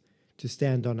us to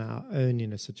stand on our own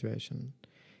in a situation.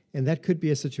 And that could be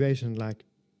a situation like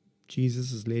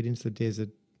Jesus is led into the desert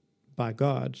by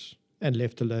God and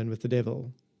left alone with the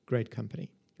devil. Great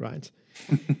company, right?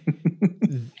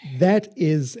 That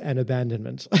is an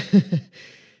abandonment.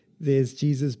 There's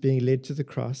Jesus being led to the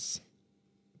cross,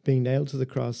 being nailed to the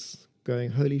cross,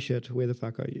 going, holy shit, where the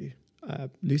fuck are you?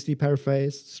 Loosely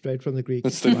paraphrased, straight from the Greek.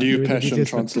 That's the New Passion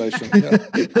Translation.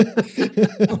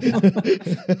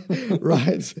 Yeah.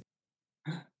 Right.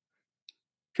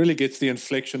 Really gets the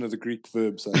inflection of the Greek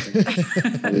verbs, I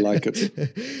think. I like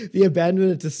it. The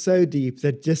abandonment is so deep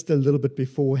that just a little bit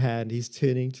beforehand, he's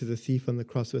turning to the thief on the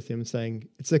cross with him saying,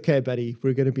 it's okay, buddy,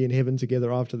 we're going to be in heaven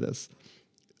together after this.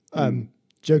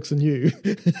 Joke's on you.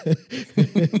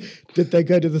 Did they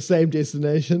go to the same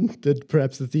destination? Did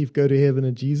perhaps the thief go to heaven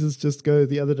and Jesus just go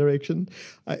the other direction?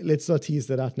 Let's not tease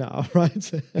that out now,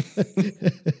 right?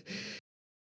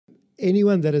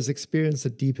 Anyone that has experienced a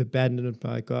deep abandonment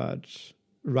by God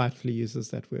rightfully uses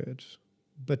that word.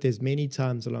 But there's many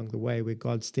times along the way where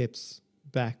God steps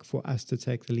back for us to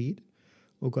take the lead,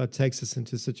 or God takes us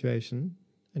into a situation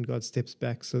and God steps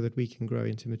back so that we can grow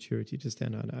into maturity to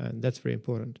stand on our own. That's very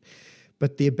important.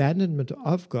 But the abandonment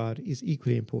of God is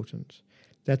equally important.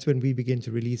 That's when we begin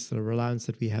to release the reliance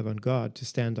that we have on God to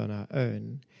stand on our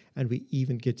own. And we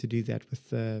even get to do that with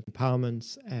the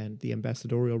empowerments and the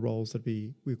ambassadorial roles that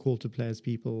we're called to play as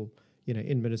people,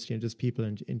 in ministry and just people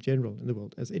in general in the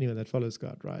world, as anyone that follows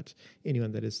God, right?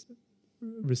 Anyone that has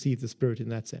received the Spirit in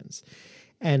that sense.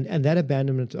 And that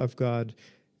abandonment of God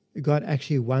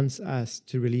actually wants us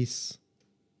to release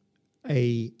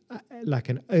an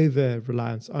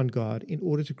over-reliance on God in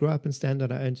order to grow up and stand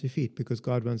on our own 2 feet, because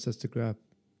God wants us to grow up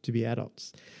to be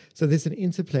adults. So there's an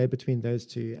interplay between those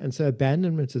two. And so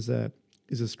abandonment is a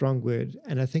strong word.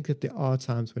 And I think that there are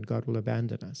times when God will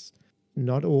abandon us.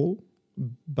 Not all,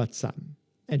 but some.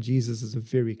 And Jesus is a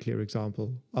very clear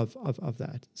example of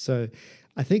that. So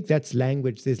I think that's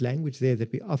language. There's language there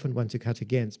that we often want to cut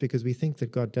against because we think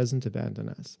that God doesn't abandon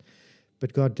us.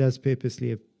 But God does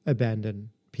purposely abandon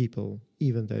people,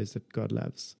 even those that God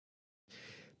loves.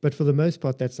 But for the most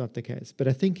part, that's not the case. But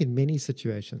I think in many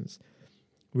situations,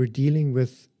 we're dealing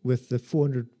with the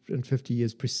 450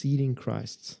 years preceding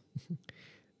Christ,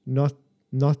 not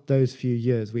those few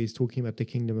years where he's talking about the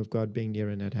kingdom of God being near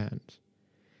and at hand.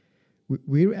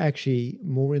 We're actually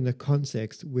more in the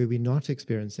context where we're not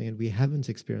experiencing, and we haven't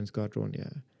experienced God draw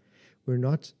near. We're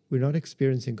not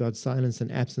experiencing God's silence and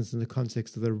absence in the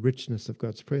context of the richness of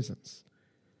God's presence.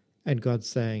 And God's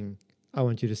saying, I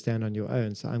want you to stand on your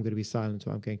own, so I'm going to be silent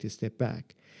or I'm going to step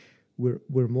back.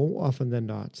 We're more often than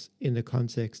not in the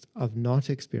context of not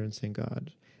experiencing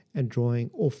God and drawing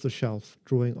off the shelf,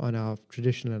 drawing on our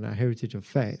tradition and our heritage of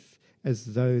faith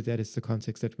as though that is the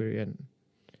context that we're in.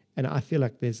 And I feel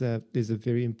like there's a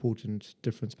very important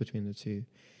difference between the two.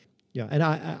 Yeah, and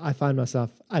I find myself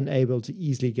unable to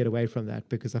easily get away from that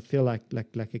because I feel like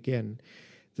again,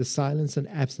 the silence and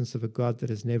absence of a God that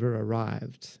has never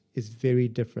arrived is very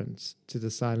different to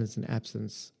the silence and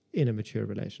absence in a mature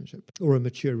relationship or a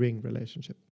maturing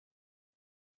relationship.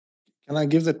 Can I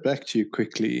give that back to you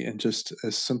quickly in just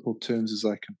as simple terms as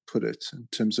I can put it, in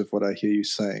terms of what I hear you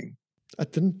saying? I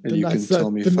didn't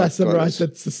tell me summarize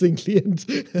that succinctly.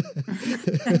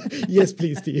 Yes,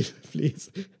 please, Steve, please.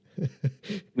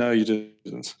 No, you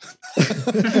didn't.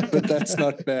 But that's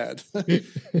not bad.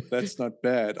 That's not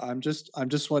bad. I'm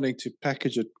just wanting to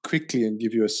package it quickly and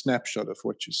give you a snapshot of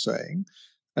what you're saying.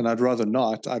 And I'd rather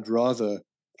not. I'd rather,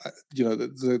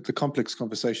 the complex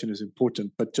conversation is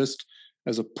important, but just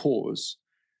as a pause,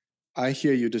 I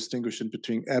hear you distinguishing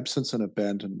between absence and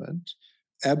abandonment.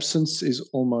 Absence is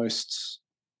almost,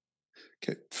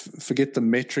 okay, forget the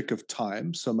metric of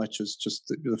time so much as just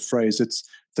the phrase. It's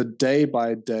the day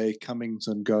by day comings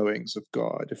and goings of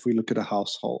God. If we look at a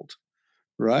household,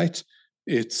 right?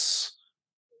 It's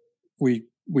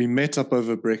we met up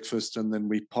over breakfast and then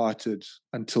we parted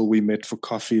until we met for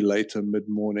coffee later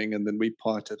mid-morning, and then we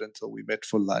parted until we met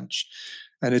for lunch.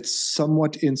 And it's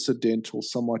somewhat incidental,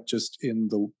 somewhat just in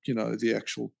the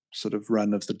actual sort of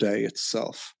run of the day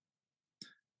itself.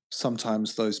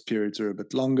 Sometimes those periods are a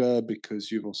bit longer because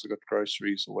you've also got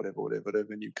groceries or whatever,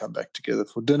 and you come back together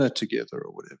for dinner together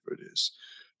or whatever it is.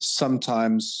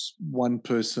 Sometimes one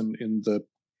person in the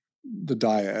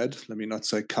dyad, let me not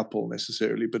say couple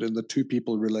necessarily, but in the two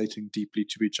people relating deeply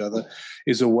to each other,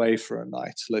 is away for a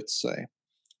night, let's say.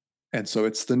 And so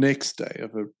it's the next day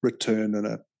of a return and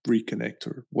a reconnect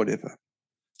or whatever.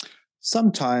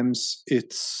 Sometimes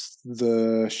it's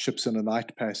the ships in a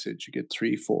night passage. You get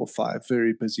 3, 4, 5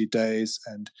 very busy days,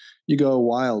 and you go a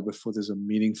while before there's a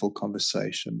meaningful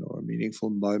conversation or a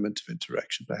meaningful moment of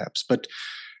interaction, perhaps. But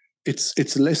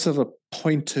it's less of a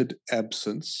pointed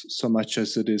absence so much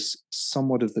as it is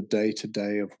somewhat of the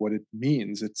day-to-day of what it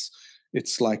means.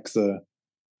 It's like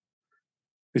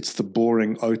it's the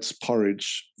boring oats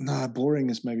porridge. No, boring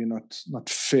is maybe not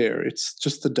fair. It's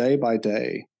just the day by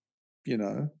day,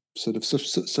 sort of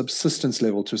subsistence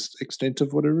level to extent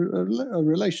of what a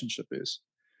relationship is.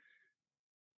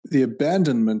 The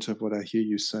abandonment of what I hear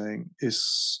you saying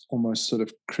is almost sort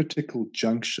of critical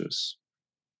junctures.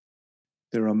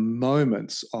 There are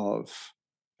moments of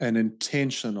an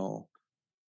intentional,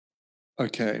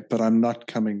 okay, but I'm not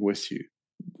coming with you.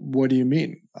 What do you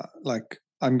mean? Like,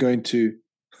 I'm going to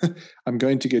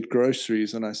get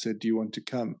groceries, and I said, do you want to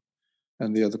come?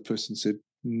 And the other person said,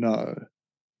 no.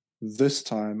 This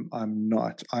time I'm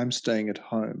not. I'm staying at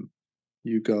home.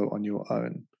 You go on your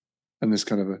own. And there's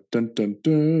kind of a dun, dun,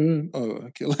 dun. Oh,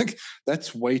 okay. Like,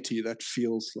 that's weighty. That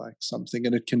feels like something.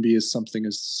 And it can be something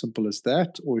as simple as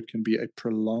that, or it can be a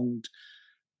prolonged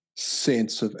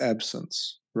sense of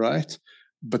absence, right?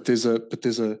 But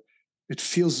it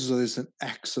feels as though there's an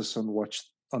axis on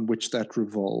which that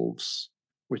revolves,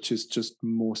 which is just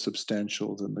more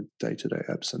substantial than the day-to-day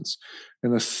absence.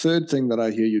 And the third thing that I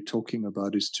hear you talking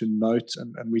about is to note,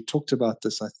 and we talked about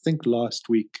this, I think, last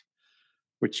week,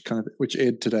 which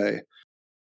aired today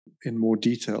in more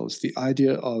detail, is the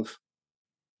idea of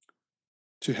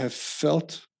to have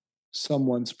felt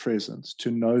someone's presence, to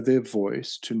know their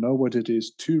voice, to know what it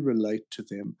is to relate to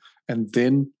them, and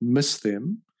then miss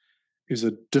them is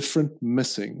a different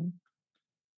missing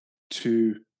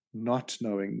to not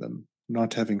knowing them,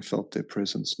 not having felt their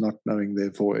presence, not knowing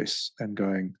their voice, and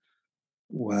going,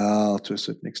 well, to a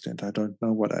certain extent, I don't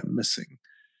know what I'm missing.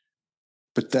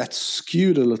 But that's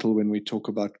skewed a little when we talk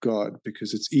about God,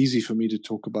 because it's easy for me to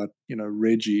talk about,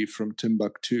 Reggie from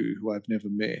Timbuktu, who I've never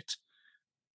met.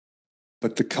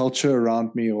 But the culture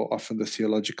around me, or often the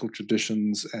theological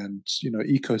traditions and,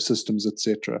 ecosystems,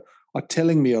 etc., are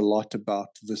telling me a lot about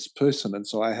this person. And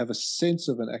so I have a sense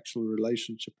of an actual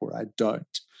relationship, or I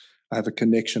don't. I have a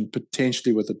connection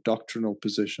potentially with a doctrinal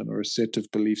position or a set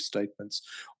of belief statements,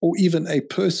 or even a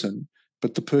person,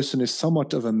 but the person is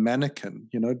somewhat of a mannequin,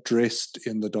 dressed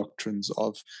in the doctrines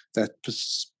of that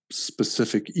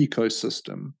specific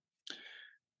ecosystem.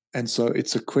 And so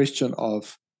it's a question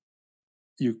of,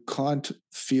 you can't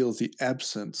feel the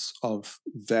absence of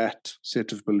that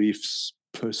set of beliefs,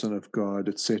 person of God,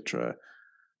 etc.,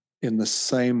 in the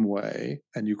same way,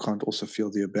 and you can't also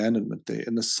feel the abandonment there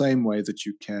in the same way that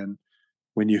you can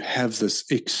when you have this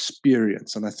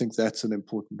experience. And I think that's an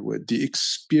important word, the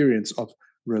experience of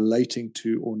relating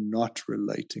to or not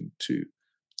relating to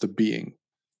the being.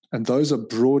 And those are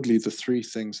broadly the three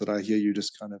things that I hear you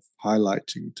just kind of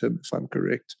highlighting, Tim, if I'm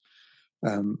correct,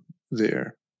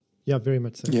 there. Yeah, very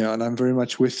much so. Yeah, and I'm very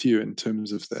much with you in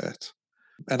terms of that.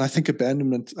 And I think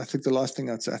abandonment, I think the last thing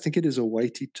I'd say, I think it is a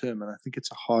weighty term, and I think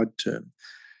it's a hard term.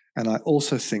 And I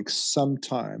also think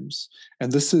sometimes,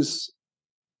 and this is,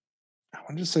 I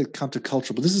wanted to say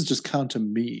countercultural, but this is just counter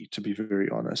me, to be very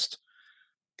honest.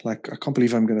 Like, I can't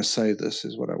believe I'm going to say this,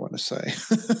 is what I want to say.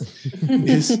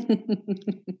 is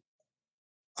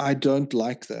I don't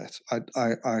like that.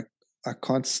 I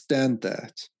can't stand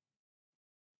that.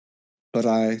 But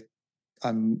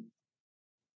I'm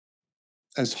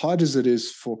as hard as it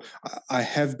is I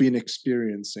have been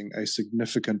experiencing a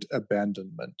significant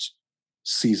abandonment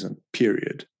season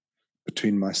period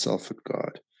between myself and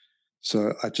God.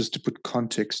 So just to put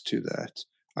context to that,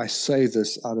 I say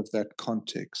this out of that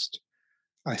context.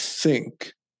 I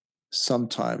think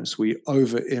sometimes we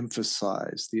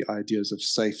overemphasize the ideas of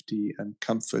safety and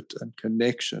comfort and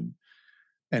connection,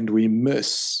 and we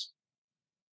miss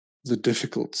the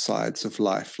difficult sides of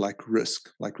life, like risk,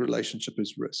 like relationship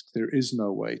is risk. There is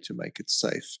no way to make it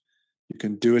safe. You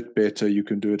can do it better, you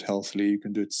can do it healthily, you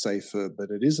can do it safer,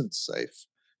 but it isn't safe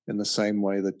in the same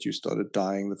way that you started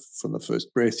dying from the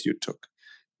first breath you took.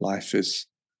 Life is,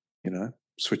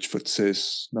 Switchfoot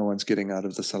says, no one's getting out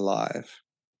of this alive.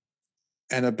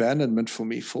 And abandonment for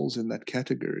me falls in that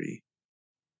category.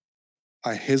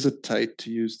 I hesitate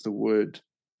to use the word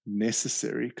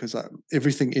necessary because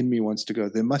everything in me wants to go,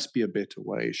 there must be a better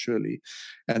way, surely.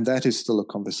 And that is still a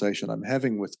conversation I'm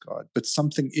having with God. But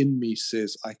something in me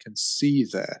says I can see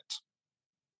that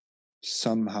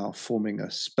somehow forming a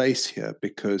space here,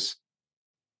 because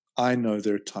I know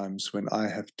there are times when I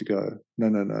have to go,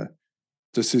 no,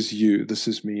 this is you, this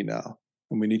is me now.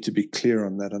 And we need to be clear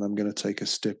on that. And I'm going to take a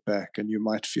step back. And you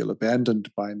might feel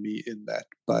abandoned by me in that.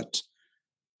 But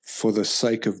for the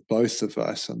sake of both of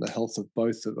us and the health of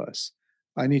both of us,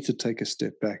 I need to take a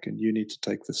step back and you need to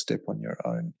take the step on your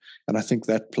own. And I think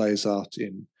that plays out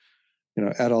in,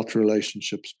 adult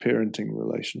relationships, parenting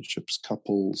relationships,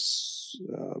 couples,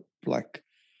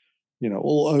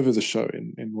 all over the show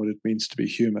in what it means to be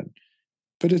human.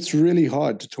 But it's really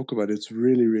hard to talk about. It's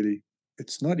really, really,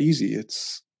 it's not easy.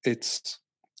 It's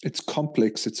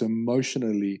complex. It's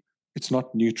emotionally, it's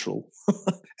not neutral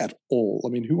at all. I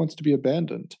mean, who wants to be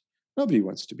abandoned? Nobody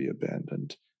wants to be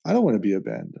abandoned. I don't want to be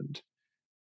abandoned.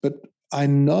 But I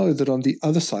know that on the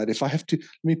other side, if I have to,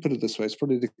 let me put it this way, it's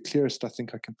probably the clearest I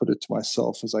think I can put it to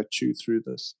myself as I chew through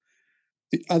this.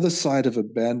 The other side of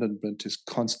abandonment is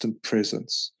constant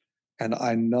presence. And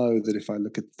I know that if I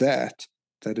look at that,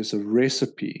 that is a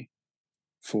recipe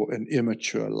for an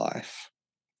immature life.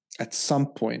 At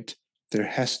some point, there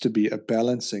has to be a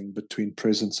balancing between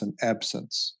presence and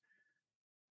absence.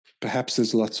 Perhaps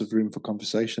there's lots of room for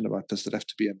conversation about, does it have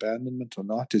to be abandonment or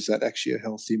not? Is that actually a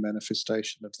healthy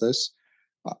manifestation of this?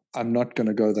 I'm not going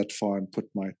to go that far and put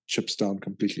my chips down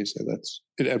completely and say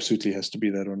it absolutely has to be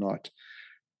that or not.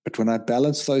 But when I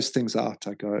balance those things out,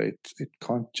 I go, it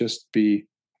can't just be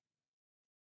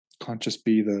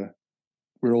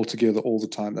we're all together all the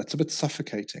time. That's a bit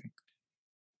suffocating.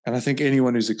 And I think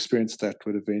anyone who's experienced that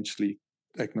would eventually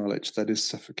acknowledge that is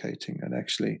suffocating. And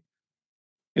actually,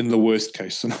 in the worst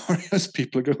case scenarios,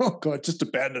 people are going, oh God, just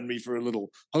abandon me for a little.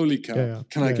 Holy cow,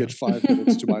 can I get 5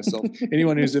 minutes to myself?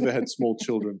 Anyone who's ever had small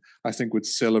children, I think, would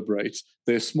celebrate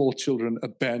their small children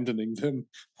abandoning them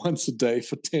once a day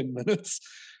for 10 minutes.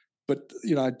 But,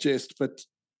 I jest, but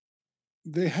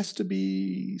there has to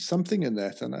be something in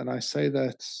that. And I say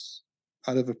that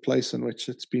out of a place in which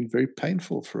it's been very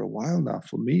painful for a while now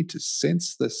for me to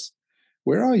sense this.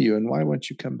 Where are you and why won't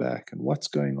you come back? And what's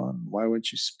going on? Why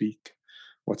won't you speak?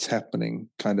 What's happening?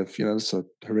 Kind of, it's a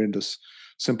horrendous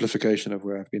simplification of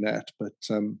where I've been at. But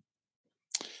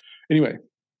anyway,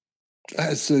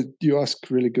 you ask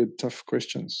really good, tough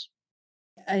questions.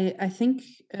 I think,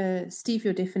 Steve,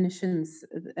 your definitions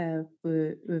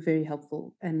were very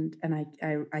helpful, and I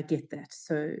get that.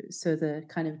 So the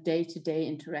kind of day-to-day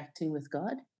interacting with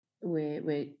God,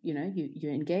 where you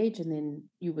engage and then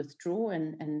you withdraw,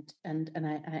 and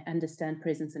I understand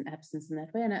presence and absence in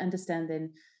that way, and I understand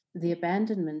then the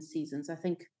abandonment seasons. I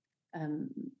think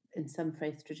in some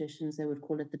faith traditions they would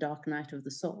call it the dark night of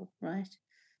the soul, right?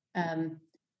 And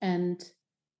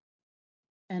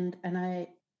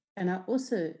I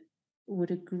also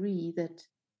would agree that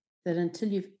until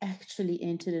you've actually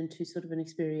entered into sort of an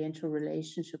experiential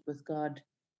relationship with God,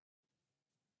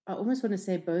 I almost want to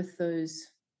say both those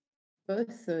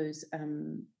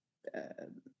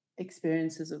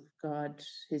experiences of God,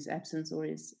 his absence or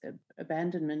his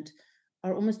abandonment,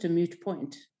 are almost a moot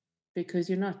point, because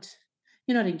you're not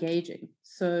engaging.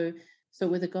 So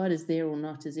whether God is there or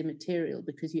not is immaterial,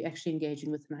 because you're actually engaging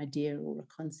with an idea or a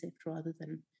concept rather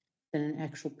than an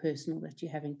actual personal that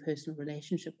you're having personal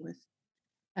relationship with.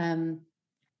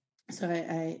 So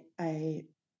I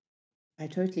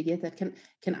totally get that. Can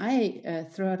I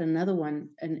throw out another one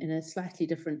in a slightly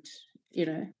different,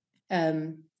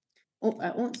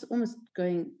 almost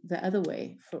going the other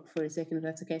way for a second, if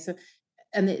that's okay. So,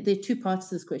 and there are two parts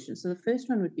to this question. So the first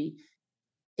one would be,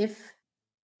 if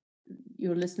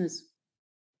your listeners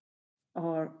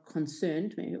are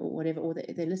concerned, maybe, or whatever, or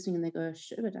they're listening and they go,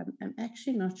 sure, but I'm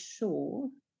actually not sure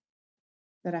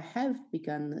that I have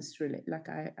begun this like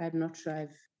I'm not sure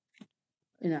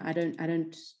I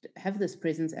don't have this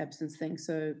presence absence thing,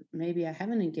 so maybe I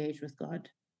haven't engaged with God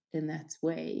in that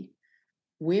way.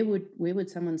 Where would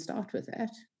someone start with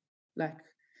that? Like,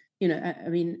 I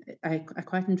mean, I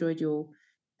quite enjoyed your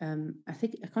I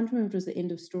think I can't remember if it was the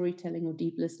end of storytelling or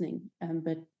deep listening,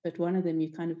 but one of them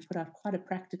you kind of put out quite a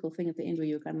practical thing at the end where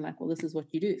you're kind of like, well, this is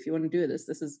what you do if you want to do this.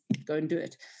 This is go and do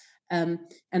it. And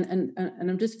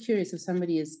I'm just curious if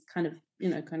somebody is kind of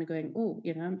going, oh,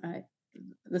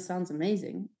 this sounds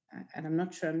amazing, and I'm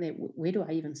not sure I'm there. Where do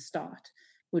I even start?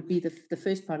 Would be the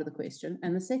first part of the question,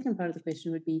 and the second part of the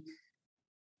question would be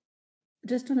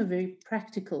just on a very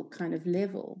practical kind of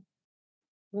level.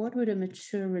 What would a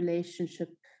mature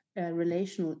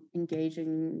relational,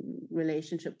 engaging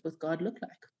relationship with God look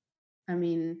like? I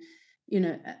mean,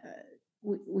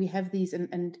 we have these,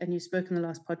 and you spoke in the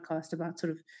last podcast about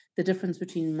sort of the difference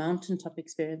between mountaintop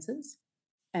experiences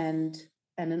and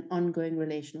an ongoing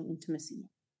relational intimacy.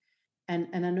 And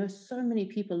I know so many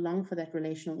people long for that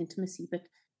relational intimacy, but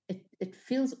it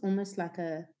feels almost like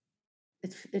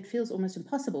it feels almost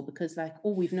impossible, because like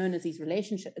all we've known is these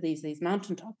relationships, these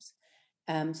mountaintops.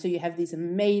 So you have these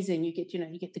amazing, you get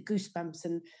the goosebumps,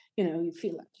 and you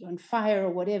feel like you're on fire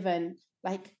or whatever. And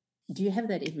like, do you have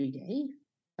that every day?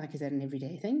 Like, is that an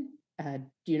everyday thing? Do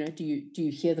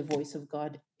you hear the voice of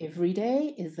God every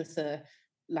day? Is this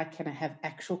can I have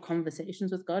actual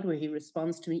conversations with God where He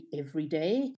responds to me every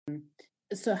day?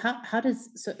 So how does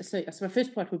so my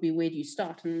first part would be, where do you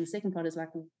start? And then the second part is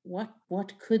like,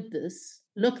 what could this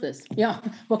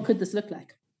what could this look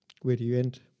like? Where do you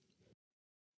end?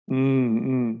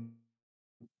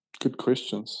 Good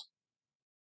questions.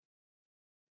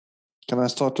 Can I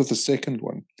start with the second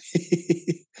one?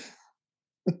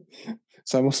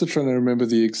 So I'm also trying to remember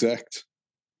the exact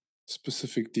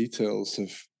specific details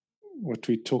of what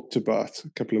we talked about a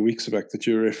couple of weeks back that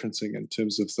you're referencing in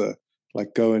terms of the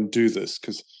go and do this,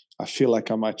 because I feel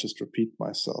like I might just repeat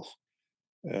myself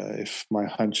if my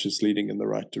hunch is leading in the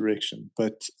right direction.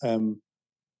 But I'm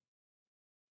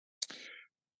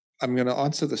going to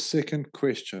answer the second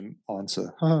question. I'm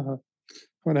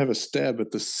going to have a stab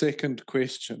at the second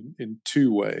question in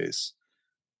two ways.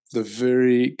 The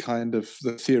very kind of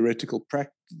the theoretical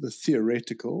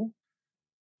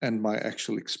and my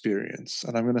actual experience.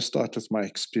 And I'm going to start with my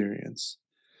experience.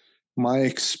 My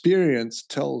experience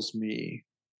tells me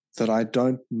that I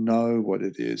don't know what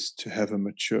it is to have a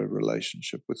mature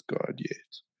relationship with God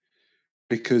yet,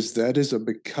 because that is a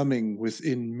becoming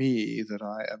within me that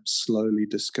I am slowly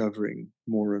discovering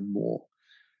more and more.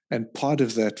 And part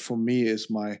of that for me is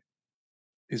my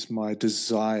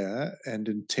desire and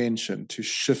intention to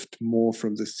shift more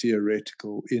from the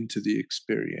theoretical into the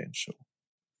experiential.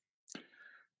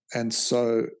 And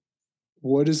so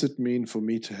what does it mean for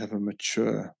me to have a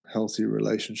mature, healthy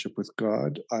relationship with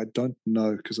God? I don't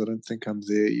know, because I don't think I'm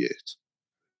there yet.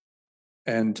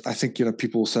 And I think,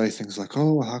 people say things like,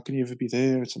 oh, how can you ever be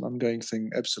there? It's an ongoing thing.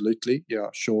 Absolutely. Yeah,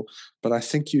 sure. But I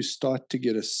think you start to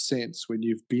get a sense when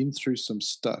you've been through some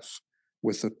stuff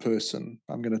with a person.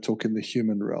 I'm going to talk in the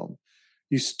human realm.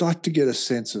 You start to get a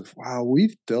sense of, wow,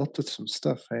 we've dealt with some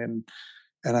stuff. And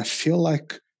I feel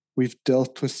like we've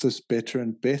dealt with this better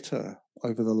and better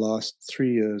over the last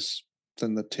 3 years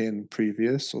than the 10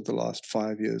 previous, or the last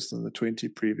 5 years than the 20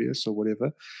 previous, or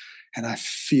whatever. And I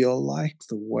feel like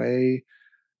the way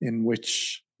in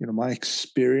which, my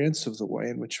experience of the way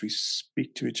in which we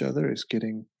speak to each other is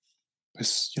getting,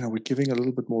 we're giving a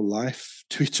little bit more life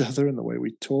to each other in the way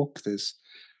we talk. There's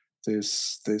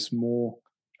more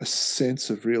a sense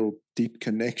of real deep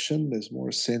connection. There's more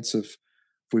a sense of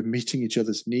we're meeting each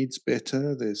other's needs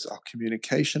better. Our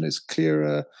communication is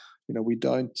clearer. We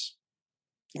don't,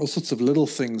 all sorts of little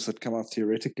things that come up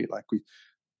theoretically, like we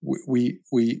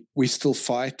still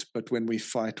fight, but when we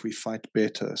fight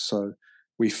better. So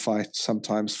we fight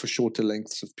sometimes for shorter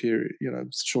lengths of period,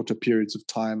 shorter periods of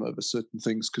time over certain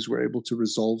things, because we're able to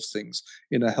resolve things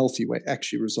in a healthy way,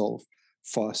 actually resolve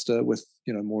faster with,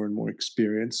 more and more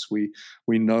experience. We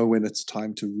know when it's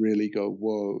time to really go,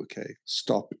 whoa, okay,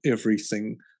 stop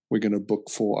everything. We're going to book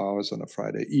 4 hours on a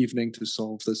Friday evening to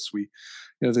solve this.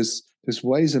 There's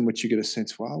ways in which you get a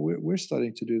sense, wow, we're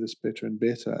starting to do this better and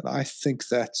better. And I think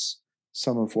that's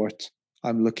some of what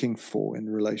I'm looking for in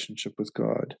relationship with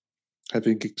God,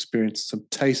 having experienced some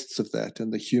tastes of that in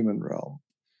the human realm.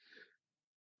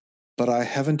 But I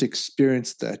haven't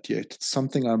experienced that yet. It's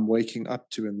something I'm waking up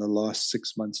to in the last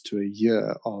 6 months to a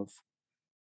year of,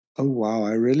 oh, wow,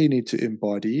 I really need to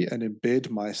embody and embed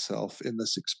myself in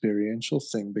this experiential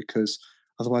thing, because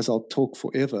Otherwise, I'll talk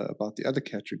forever about the other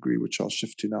category, which I'll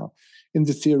shift to now, in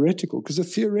the theoretical, because the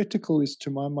theoretical is,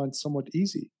 to my mind, somewhat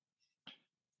easy.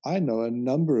 I know a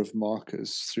number of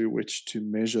markers through which to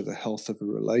measure the health of a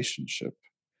relationship.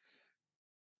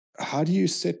 How do you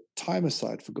set time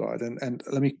aside for God? And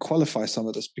let me qualify some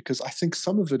of this, because I think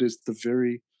some of it is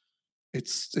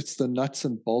it's the nuts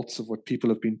and bolts of what people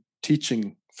have been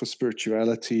teaching for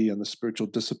spirituality and the spiritual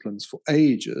disciplines for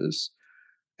ages.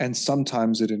 And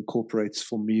sometimes it incorporates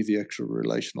for me the actual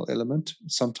relational element.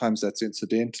 Sometimes that's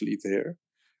incidentally there,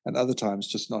 and other times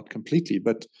just not completely.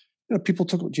 But people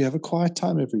talk about, do you have a quiet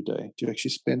time every day? Do you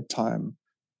actually spend time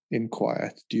in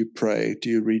quiet? Do you pray? Do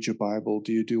you read your Bible?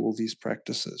 Do you do all these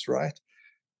practices, right?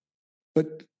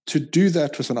 But to do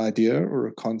that with an idea or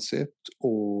a concept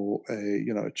or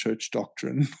a church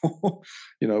doctrine or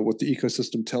what the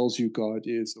ecosystem tells you God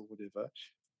is or whatever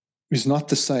is not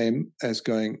the same as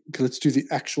going, okay, let's do the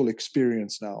actual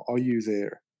experience now. Are you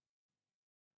there?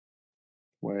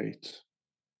 Wait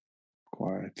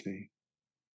quietly.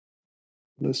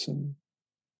 Listen.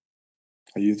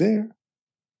 Are you there?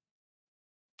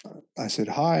 I said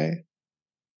hi,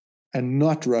 and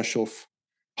not rush off.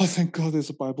 Oh, thank God there's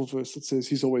a Bible verse that says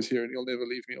he's always here and he'll never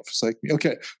leave me or forsake me.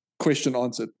 Okay, question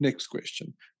answered. Next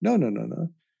question. No.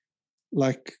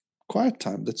 Like quiet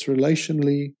time that's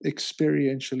relationally,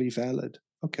 experientially valid.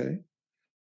 Okay.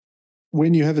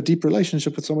 When you have a deep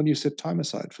relationship with someone, you set time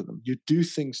aside for them. You do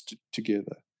things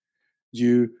together.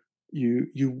 You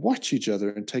watch each other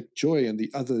and take joy in the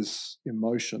other's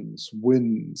emotions,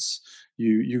 wins.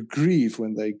 You grieve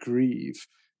when they grieve.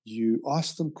 You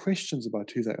ask them questions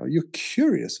about who they are. You're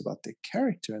curious about their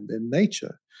character and their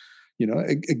nature.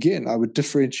 Again, I would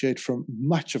differentiate from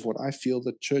much of what I feel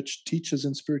the church teaches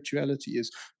in spirituality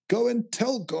is go and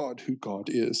tell God who God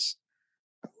is.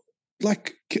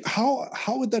 Like, how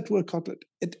would that work out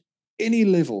at any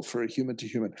level for a human to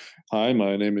human? Hi,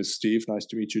 my name is Steve. Nice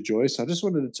to meet you, Joyce. I just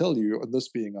wanted to tell you, on this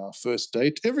being our first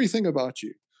date, everything about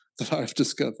you that I've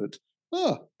discovered.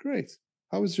 Oh, great.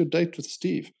 How was your date with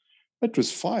Steve? It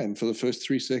was fine for the first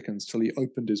 3 seconds till he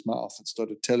opened his mouth and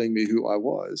started telling me who I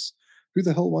was. Who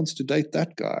the hell wants to date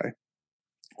that guy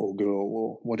or girl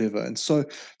or whatever? And so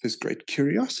there's great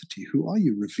curiosity. Who are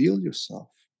you? Reveal yourself.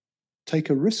 Take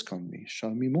a risk on me.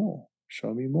 Show me more.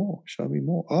 Show me more. Show me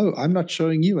more. Oh, I'm not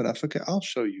showing you enough. Okay, I'll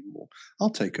show you more. I'll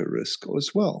take a risk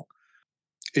as well.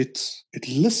 It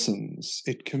listens.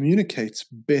 It communicates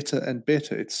better and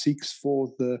better. It seeks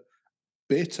for the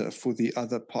better for the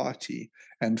other party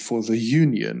and for the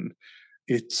union.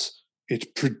 It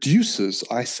produces,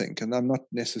 I think, and I'm not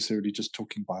necessarily just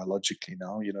talking biologically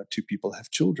now, two people have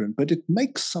children, but it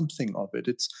makes something of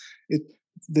it.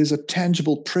 There's a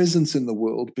tangible presence in the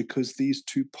world because these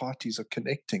two parties are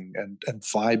connecting and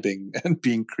vibing and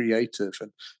being creative,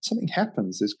 and something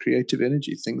happens. There's creative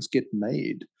energy. Things get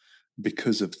made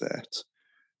because of that.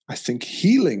 I think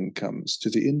healing comes to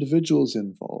the individuals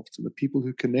involved and the people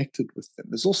who connected with them.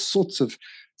 There's all sorts of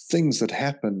things that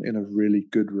happen in a really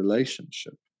good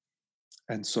relationship.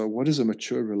 And so what does a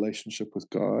mature relationship with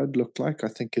God look like? I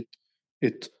think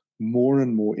it more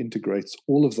and more integrates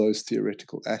all of those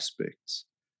theoretical aspects,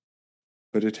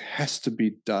 but it has to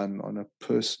be done on a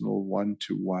personal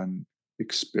one-to-one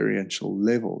experiential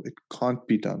level. It can't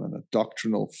be done on a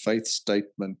doctrinal faith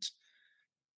statement,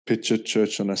 picture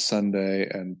church on a Sunday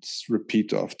and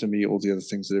repeat after me all the other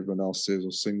things that everyone else says,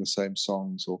 or sing the same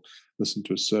songs, or listen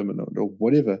to a sermon, or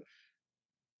whatever.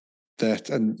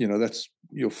 And that's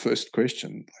your first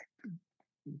question. Like,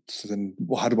 so then,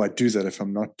 how do I do that if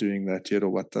I'm not doing that yet, or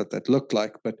what that looked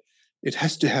like? But it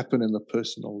has to happen in the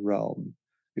personal realm,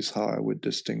 is how I would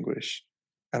distinguish.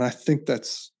 And I think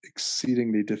that's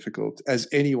exceedingly difficult, as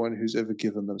anyone who's ever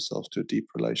given themselves to a deep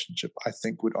relationship, I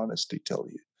think, would honestly tell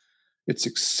you. It's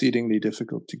exceedingly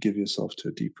difficult to give yourself to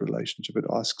a deep relationship. It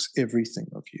asks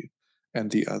everything of you and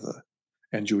the other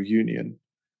and your union.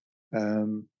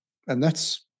 And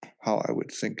that's how I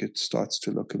would think it starts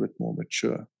to look a bit more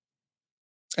mature.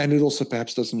 And it also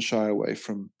perhaps doesn't shy away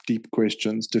from deep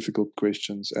questions, difficult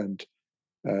questions, and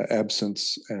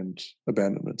absence and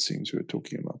abandonment scenes. We were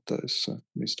talking about those. So let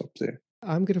me stop there.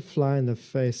 I'm going to fly in the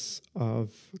face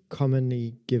of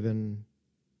commonly given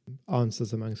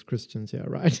answers amongst Christians here,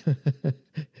 right?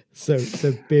 so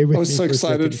bear with me. I was so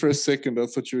excited for a second. I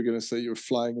thought you were going to say you were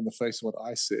flying in the face of what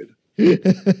I said.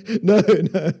 No.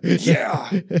 Yeah.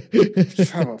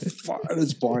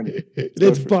 It's Barney.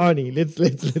 Let's Barney. Let's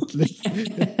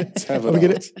have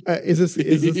it. Is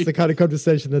this the kind of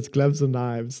conversation that's gloves or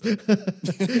knives?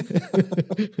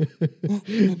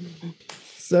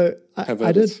 So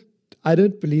I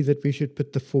don't believe that we should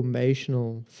put the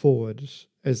formational forward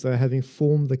as though having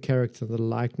formed the character and the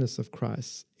likeness of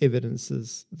Christ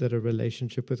evidences that a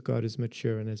relationship with God is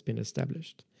mature and has been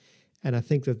established. And I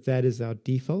think that that is our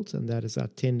default and that is our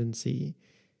tendency.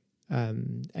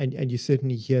 And you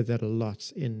certainly hear that a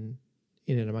lot in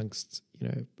and amongst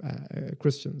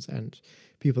Christians and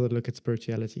people that look at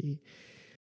spirituality.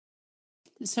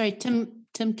 Sorry, Tim,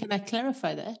 can I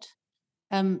clarify that?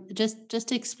 Just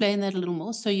to explain that a little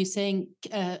more. So you're saying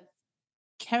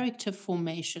character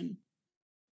formation,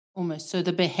 almost. So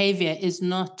the behavior is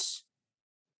not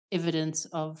evidence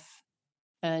of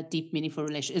a deep, meaningful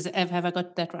relationship. Have I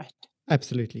got that right?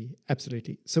 Absolutely.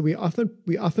 So we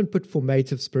often put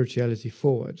formative spirituality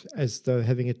forward as though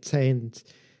having attained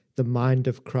the mind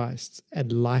of Christ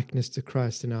and likeness to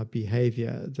Christ in our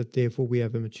behavior, that therefore we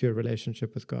have a mature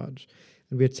relationship with God.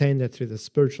 And we attain that through the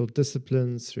spiritual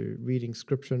disciplines, through reading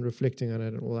scripture and reflecting on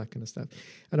it and all that kind of stuff.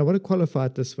 And I want to qualify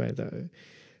it this way, though.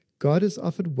 God is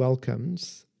often welcomed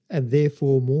and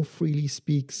therefore more freely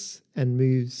speaks and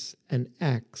moves and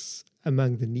acts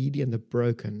among the needy and the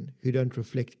broken who don't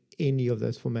reflect any of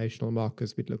those formational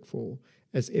markers we'd look for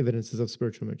as evidences of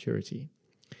spiritual maturity.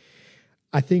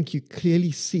 I think you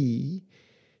clearly see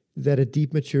that a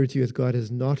deep maturity with God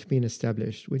has not been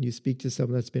established when you speak to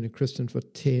someone that's been a Christian for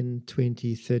 10,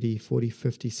 20, 30, 40,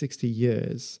 50, 60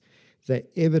 years. They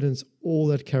evidence all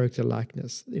that character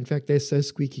likeness. In fact, they're so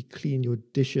squeaky clean, your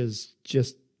dishes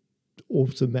just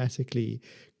automatically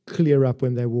clear up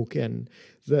when they walk in.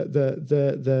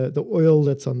 The oil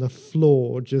that's on the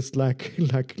floor just like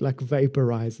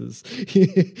vaporizes.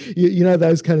 you know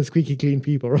those kind of squeaky clean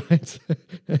people, right?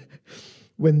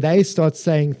 When they start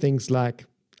saying things like,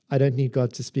 I don't need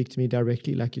God to speak to me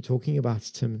directly like you're talking about,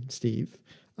 Tim and Steve.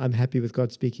 I'm happy with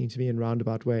God speaking to me in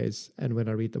roundabout ways and when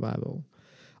I read the Bible.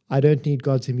 I don't need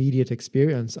God's immediate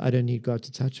experience. I don't need God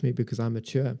to touch me because I'm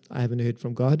mature. I haven't heard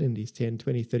from God in these 10,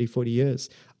 20, 30, 40 years.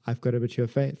 I've got a mature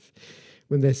faith.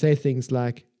 When they say things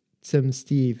like, Tim,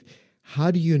 Steve,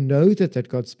 how do you know that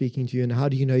God's speaking to you and how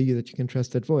do you know that you can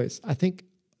trust that voice? I think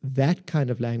that kind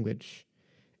of language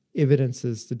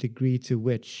evidences the degree to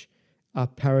which our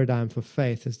paradigm for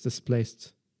faith has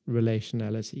displaced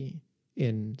relationality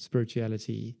in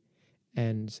spirituality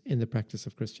and in the practice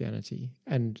of Christianity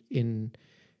and in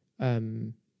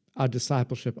our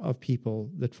discipleship of people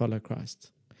that follow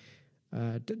Christ.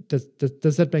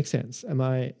 Does that make sense? Am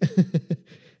I?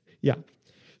 Yeah.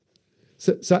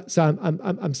 So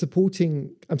I'm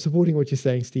supporting what you're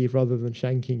saying, Steve, rather than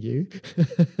shanking you,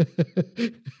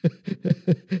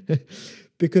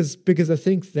 because I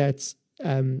think that's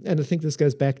and I think this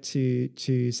goes back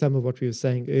to some of what we were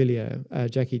saying earlier,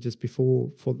 Jackie, just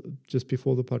before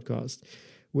the podcast.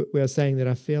 We are saying that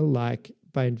I feel like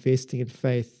by investing in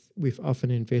faith, we've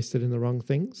often invested in the wrong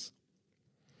things.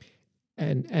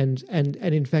 And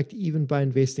in fact, even by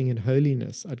investing in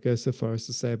holiness, I'd go so far as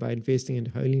to say by investing in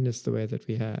holiness the way that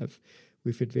we have,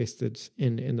 we've invested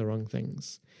in the wrong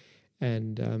things.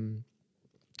 And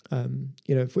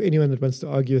for anyone that wants to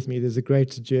argue with me, there's a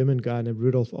great German guy named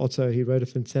Rudolf Otto. He wrote a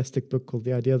fantastic book called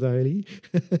The Idea of the Holy.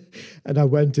 And I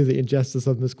won't do the injustice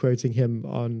of misquoting him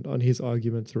on his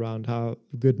argument around how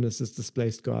goodness has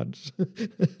displaced God.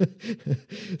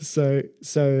 So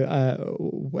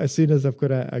as soon as I've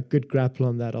got a good grapple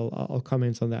on that, I'll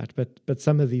comment on that. But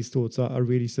some of these thoughts are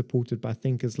really supported by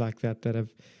thinkers like that have,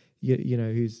 he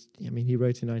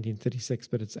wrote in 1936,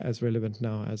 but it's as relevant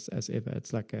now as ever.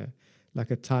 It's like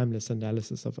a timeless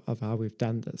analysis of how we've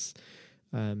done this,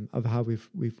 of how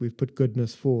we've put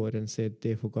goodness forward and said,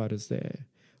 therefore God is there,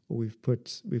 or we've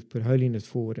put holiness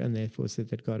forward and therefore said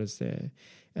that God is there,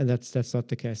 and that's not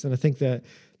the case. And I think the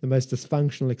most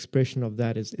dysfunctional expression of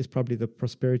that is probably the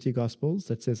prosperity gospels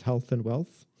that says health and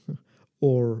wealth,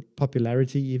 or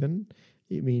popularity even.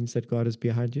 It means that God is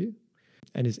behind you,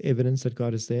 and is evidence that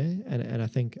God is there. And I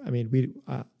think,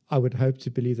 I would hope to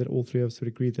believe that all three of us would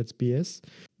agree that's BS.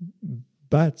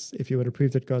 But if you want to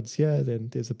prove that God's here, then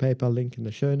there's a PayPal link in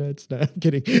the show notes. No, I'm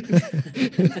kidding.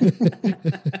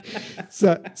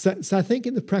 So I think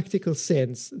in the practical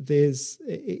sense,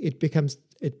 it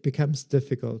becomes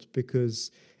difficult,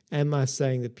 because am I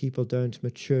saying that people don't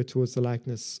mature towards the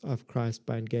likeness of Christ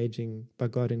by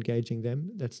God engaging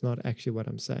them? That's not actually what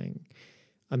I'm saying.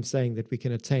 I'm saying that we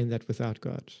can attain that without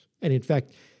God. And in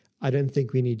fact, I don't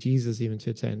think we need Jesus even to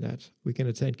attain that. We can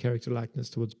attain character likeness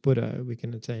towards Buddha. We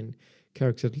can attain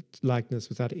character likeness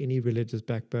without any religious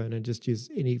backbone and just use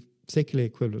any secular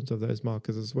equivalent of those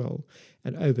markers as well.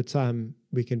 And over time,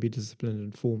 we can be disciplined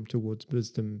and formed towards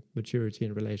wisdom, maturity,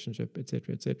 and relationship,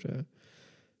 etc., etc.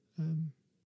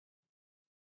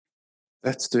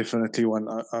 That's definitely one.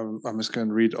 I'm just going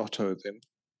to read Otto then.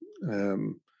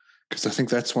 Because I think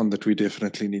that's one that we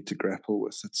definitely need to grapple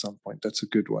with at some point. That's a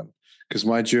good one, because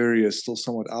my jury is still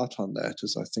somewhat out on that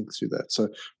as I think through that. So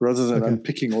rather than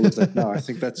unpicking all of that now, I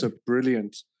think that's a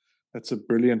brilliant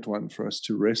one for us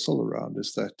to wrestle around.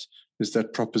 Is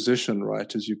that proposition,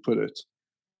 right, as you put it,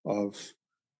 of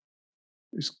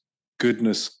is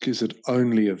goodness, is it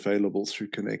only available through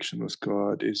connection with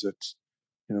God? Is it,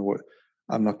 what?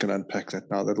 I'm not going to unpack that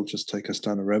now. That'll just take us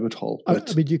down a rabbit hole.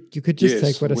 But I mean, you could just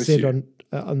take what I said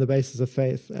on the basis of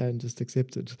faith and just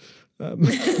accept it.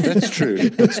 That's true.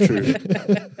 That's true.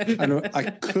 I know I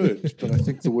could, but I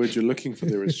think the word you're looking for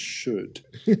there is should.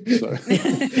 So.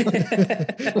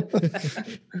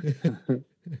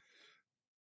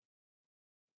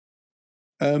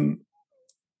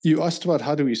 You asked about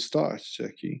how do we start,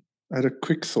 Jackie. I had a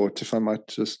quick thought, if I might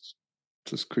just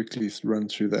quickly run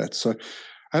through that. So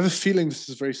I have a feeling this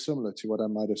is very similar to what I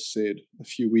might have said a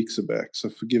few weeks back. So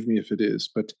forgive me if it is,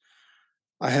 but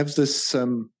I have this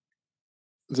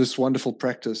this wonderful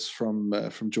practice from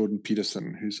Jordan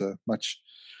Peterson, who's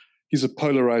he's a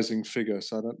polarizing figure.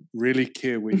 So I don't really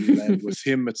care where you land with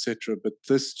him, etc. But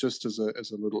this, just as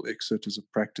a little excerpt, as a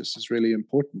practice, is really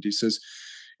important. He says,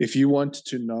 if you want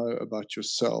to know about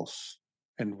yourself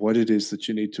and what it is that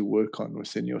you need to work on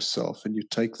within yourself, and you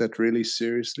take that really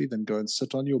seriously, then go and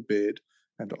sit on your bed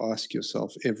and ask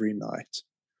yourself every night,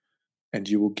 and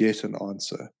you will get an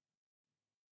answer.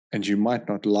 And you might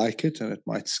not like it, and it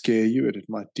might scare you, and it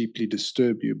might deeply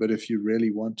disturb you. But if you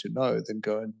really want to know, then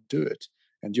go and do it.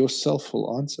 And yourself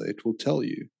will answer. It will tell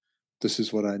you, this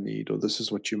is what I need, or this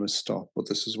is what you must stop, or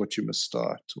this is what you must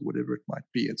start, or whatever it might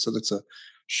be. And so that's a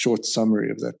short summary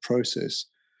of that process.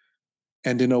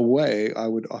 And in a way, I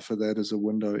would offer that as a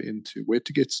window into where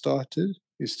to get started,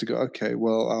 is to go, okay,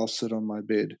 well, I'll sit on my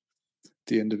bed at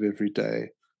the end of every day,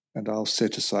 and I'll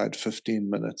set aside 15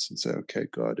 minutes and say, okay,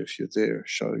 God, if you're there,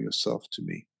 show yourself to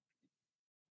me.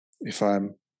 If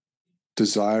I'm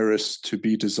desirous to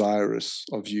be desirous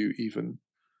of you, even,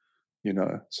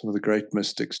 some of the great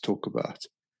mystics talk about,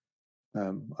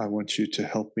 I want you to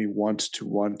help me want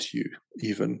you,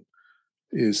 even,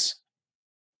 is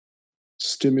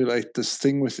stimulate this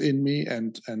thing within me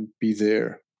and be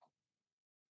there.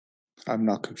 I'm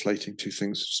not conflating two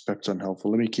things, it's perhaps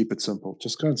unhelpful. Let me keep it simple.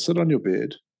 Just go and sit on your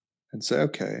bed and say,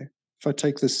 okay, if I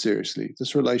take this seriously,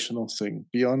 this relational thing,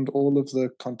 beyond all of the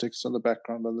context and the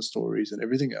background and the stories and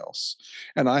everything else,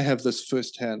 and I have this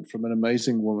firsthand from an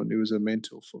amazing woman who was a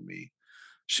mentor for me.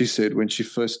 She said when she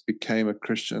first became a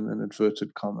Christian, in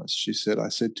inverted commas, she said, I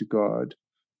said to God,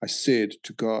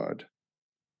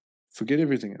 forget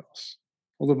everything else,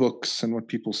 all the books and what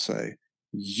people say.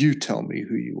 You tell me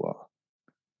who you are.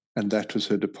 And that was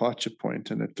her departure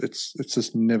point. And it's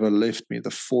just never left me,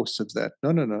 the force of that.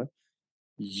 No.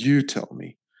 You tell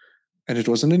me. And it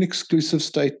wasn't an exclusive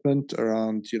statement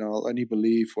around, I'll only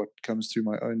believe what comes through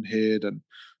my own head. And,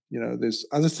 there's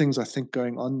other things I think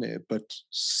going on there. But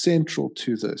central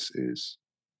to this is,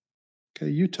 okay,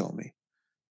 you tell me.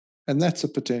 And that's a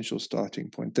potential starting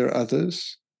point. There are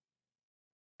others.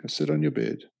 Go sit on your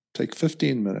bed. Take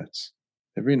 15 minutes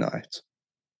every night.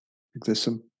 I think there's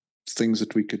some things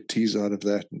that we could tease out of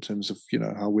that in terms of,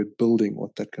 how we're building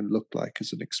what that can look like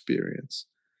as an experience.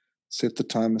 Set the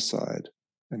time aside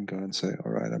and go and say,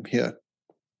 all right, I'm here.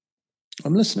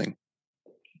 I'm listening.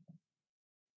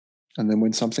 And then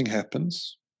when something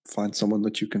happens, find someone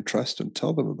that you can trust and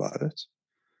tell them about it,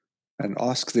 and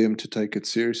ask them to take it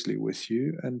seriously with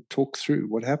you and talk through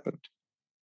what happened.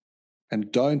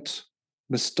 And don't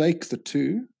mistake the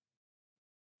two,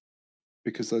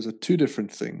 because those are two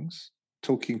different things.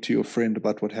 Talking to your friend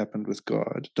about what happened with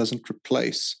God doesn't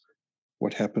replace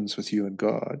what happens with you and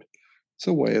God. It's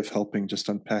a way of helping just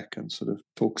unpack and sort of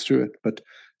talk through it. But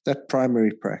that primary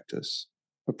practice,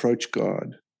 approach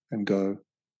God and go,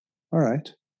 all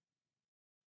right,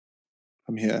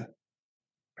 I'm here.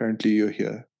 Apparently you're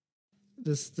here.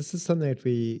 This is something that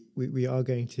we are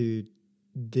going to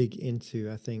dig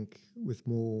into, I think, with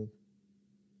more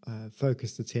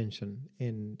focused attention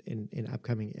in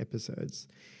upcoming episodes.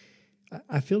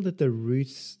 I feel that the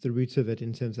roots of it,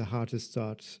 in terms of how to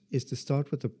start, is to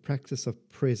start with the practice of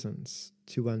presence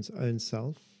to one's own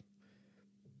self,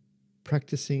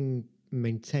 practicing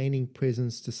maintaining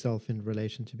presence to self in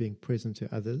relation to being present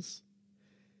to others,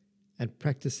 and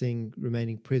practicing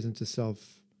remaining present to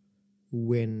self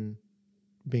when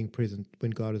being present,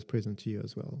 when God is present to you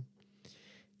as well.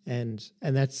 And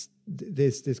that's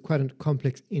there's quite a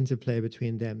complex interplay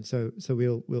between them. So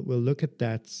we'll look at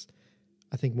that,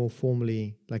 I think, more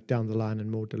formally, like down the line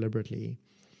and more deliberately.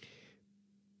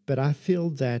 But I feel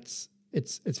that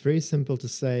it's very simple to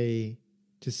say,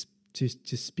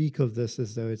 to speak of this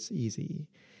as though it's easy.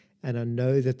 And I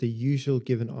know that the usual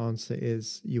given answer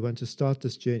is you want to start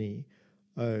this journey.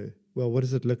 Oh, well, what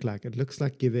does it look like? It looks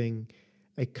like giving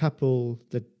a couple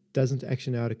that doesn't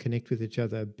actually know how to connect with each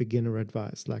other beginner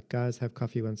advice, like, guys, have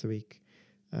coffee once a week.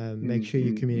 Make sure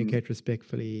you communicate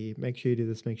respectfully. Make sure you do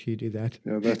this. Make sure you do that.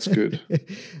 Yeah, that's good.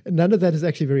 None of that is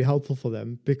actually very helpful for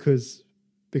them because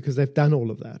they've done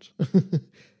all of that.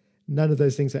 None of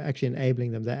those things are actually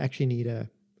enabling them. They actually need a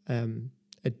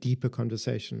deeper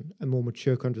conversation, a more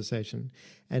mature conversation,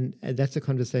 and that's a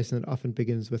conversation that often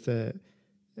begins with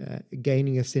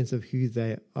gaining a sense of who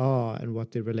they are and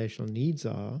what their relational needs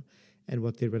are, and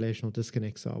what their relational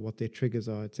disconnects are, what their triggers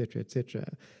are, etc., etc.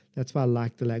 That's why I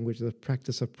like the language of the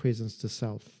practice of presence to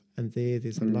self. And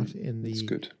there's a lot in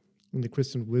the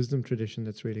Christian wisdom tradition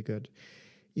that's really good.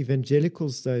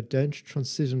 Evangelicals, though, don't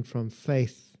transition from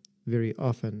faith very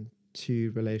often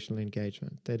to relational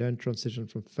engagement. They don't transition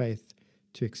from faith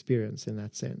to experience in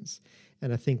that sense.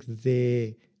 And I think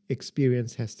their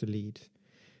experience has to lead,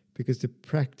 because to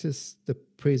practice the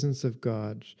presence of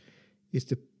God is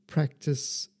to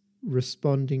practice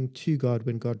responding to God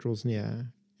when God draws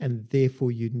near, and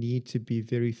therefore you need to be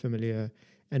very familiar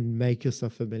and make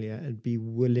yourself familiar and be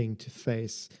willing to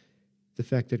face the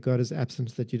fact that God is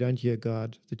absent, that you don't hear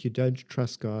God, that you don't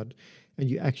trust God, and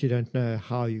you actually don't know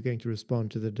how you're going to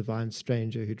respond to the divine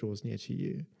stranger who draws near to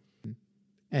you.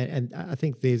 And I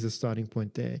think there's a starting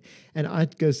point there. And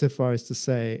I'd go so far as to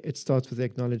say it starts with the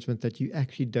acknowledgement that you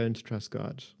actually don't trust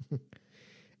God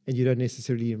and you don't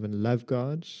necessarily even love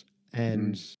God,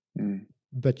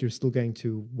 but you're still going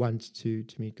to want to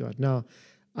meet God. Now,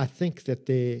 I think that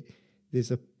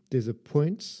there's a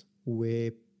point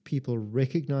where people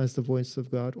recognize the voice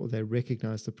of God, or they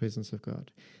recognize the presence of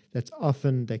God. That's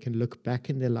often they can look back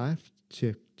in their life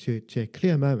to a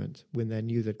clear moment when they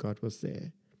knew that God was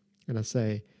there. And I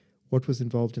say, what was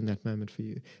involved in that moment for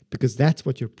you? Because that's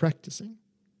what you're practicing.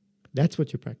 That's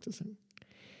what you're practicing.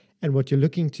 And what you're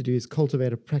looking to do is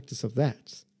cultivate a practice of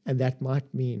that. And that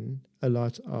might mean a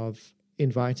lot of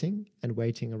inviting and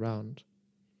waiting around.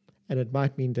 And it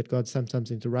might mean that God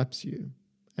sometimes interrupts you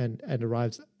and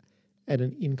arrives at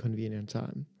an inconvenient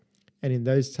time. And in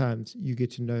those times, you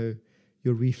get to know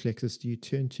your reflexes. Do you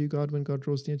turn to God when God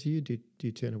draws near to you? Do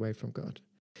you turn away from God?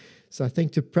 So I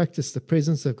think to practice the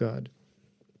presence of God,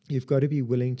 you've got to be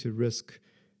willing to risk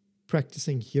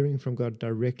practicing hearing from God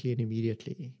directly and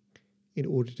immediately in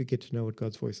order to get to know what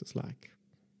God's voice is like,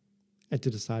 and to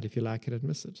decide if you like it and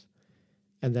miss it.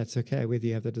 And that's okay, whether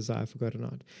you have the desire for God or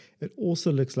not. It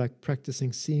also looks like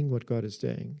practicing seeing what God is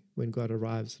doing when God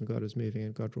arrives and God is moving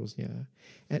and God draws near.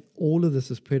 And all of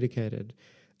this is predicated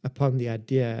upon the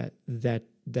idea that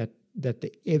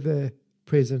the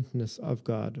ever-presentness of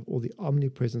God, or the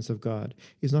omnipresence of God,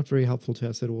 is not very helpful to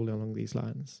us at all along these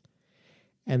lines.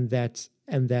 And that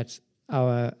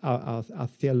our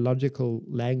theological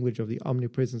language of the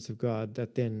omnipresence of God,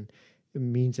 that then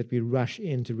means that we rush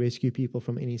in to rescue people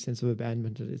from any sense of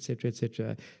abandonment,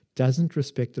 etc., doesn't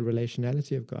respect the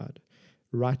relationality of God.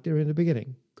 Right there in the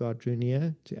beginning, God drew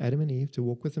near to Adam and Eve to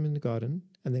walk with them in the garden,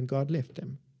 and then God left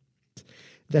them.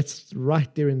 That's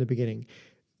right there in the beginning.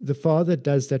 The Father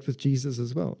does that with Jesus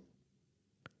as well.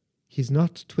 He's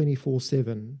not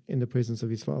 24/7 in the presence of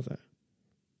his Father.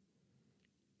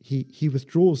 He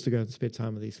withdraws to go and spend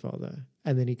time with his Father,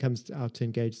 and then he comes out to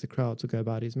engage the crowd to go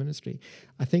about his ministry.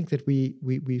 I think that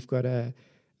we've got a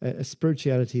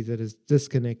spirituality that is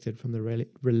disconnected from the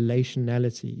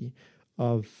relationality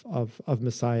of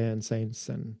Messiah and saints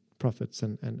and prophets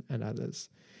and others,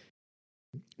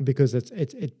 because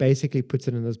it basically puts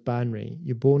it in this binary.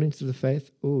 You're born into the faith.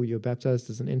 Oh, you're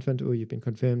baptized as an infant. Oh, you've been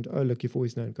confirmed. Oh, look, you've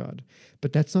always known God.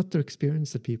 But that's not the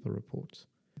experience that people report.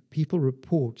 People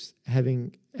report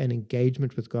having an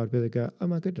engagement with God where they go, oh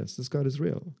my goodness, this God is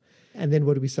real. And then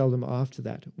what do we sell them after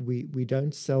that? We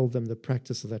don't sell them the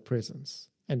practice of that presence.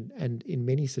 And in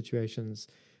many situations,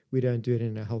 we don't do it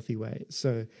in a healthy way.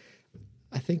 So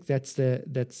I think that's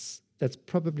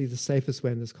probably the safest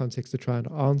way in this context to try and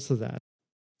answer that.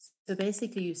 So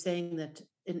basically you're saying that,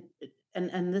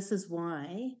 and this is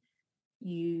why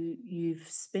you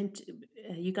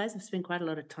guys have spent quite a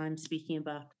lot of time speaking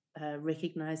about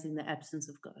recognizing the absence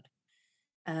of God.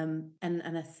 And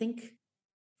I think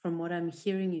from what I'm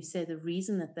hearing you say, the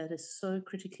reason that is so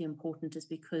critically important is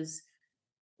because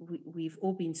we've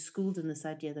all been schooled in this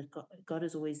idea that God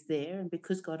is always there. And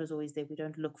because God is always there, we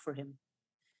don't look for him.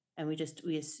 And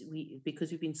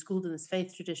because we've been schooled in this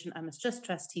faith tradition, I must just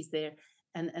trust he's there.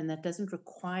 And that doesn't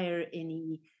require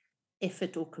any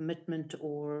effort or commitment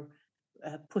or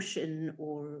push in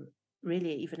or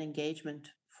really even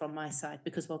engagement from my side,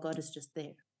 because, well, God is just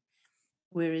there.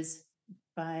 Whereas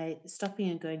by stopping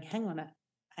and going, hang on,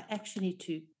 I actually need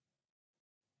to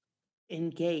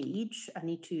engage. I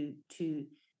need to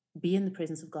be in the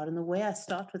presence of God. And the way I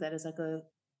start with that is I go,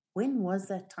 when was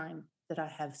that time that I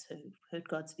have heard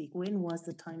God speak? When was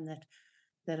the time that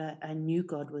I knew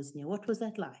God was near? What was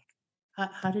that like?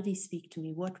 How did he speak to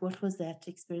me? What was that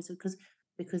experience?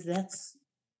 Because that's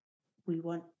we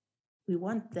want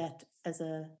that as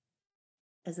a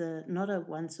not a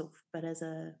once off, but as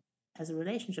a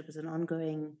relationship, as an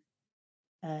ongoing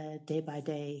day by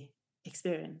day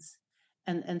experience.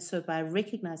 And so by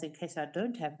recognizing, in case I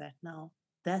don't have that now,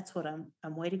 that's what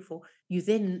I'm waiting for. You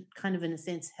then kind of in a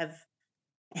sense have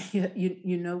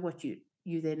you know what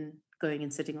you then going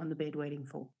and sitting on the bed waiting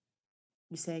for.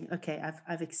 You're saying, okay,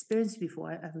 I've experienced you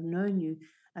before, I've known you,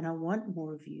 and I want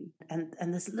more of you.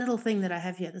 And this little thing that I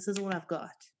have here, this is all I've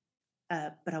got.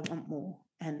 But I want more.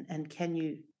 And can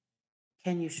you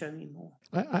show me more?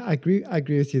 I agree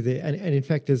with you there. And in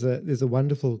fact, there's a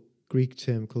wonderful Greek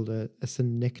term called a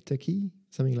synecdoche,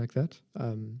 something like that.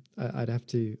 I'd have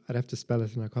to spell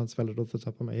it, and I can't spell it off the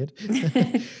top of my head.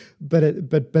 but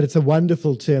it's a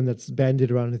wonderful term that's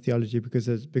bandied around in theology because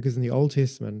in the Old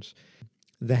Testament,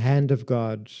 the hand of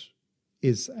God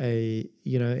is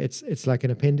it's like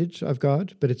an appendage of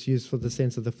God, but it's used for the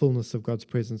sense of the fullness of God's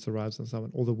presence arrives on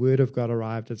someone, or the word of God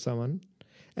arrived at someone.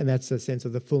 And that's a sense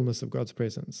of the fullness of God's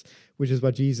presence, which is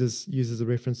what Jesus uses the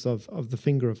reference of the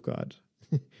finger of God.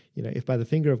 If by the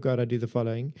finger of God I do the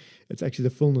following, it's actually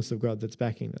the fullness of God that's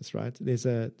backing this, right? There's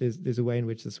a way in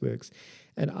which this works.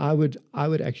 And I would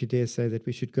actually dare say that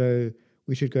we should go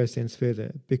a sense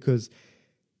further, because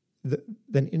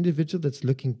an individual that's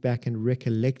looking back and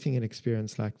recollecting an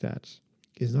experience like that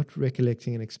is not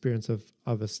recollecting an experience of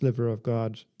a sliver of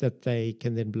God that they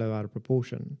can then blow out of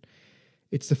proportion.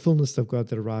 It's the fullness of God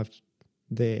that arrived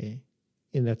there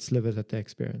in that sliver that they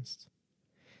experienced.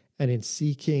 And in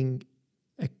seeking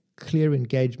a clear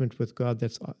engagement with God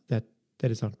that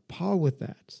is on par with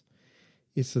that,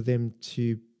 is for them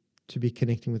to be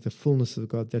connecting with the fullness of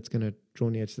God that's going to draw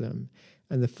near to them.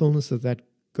 And the fullness of that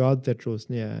God that draws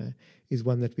near is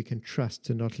one that we can trust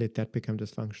to not let that become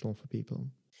dysfunctional for people.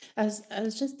 I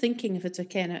was just thinking, if it's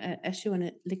okay, and I actually want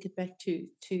to link it back to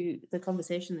the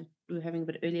conversation that we were having a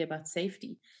bit earlier about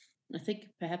safety. I think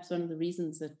perhaps one of the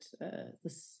reasons that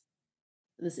this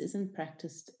isn't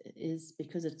practiced is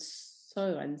because it's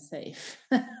so unsafe.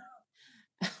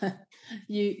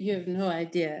 You have no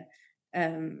idea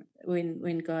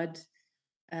when God,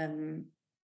 when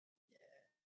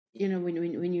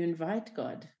you invite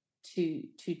God to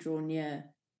draw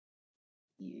near,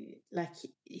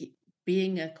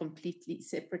 being a completely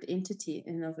separate entity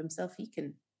in and of himself, he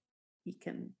can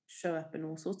show up in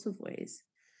all sorts of ways.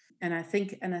 And I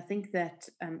think that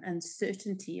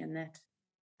uncertainty and that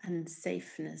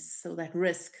unsafeness, or that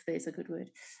risk, there's a good word,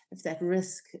 if that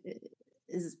risk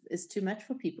is too much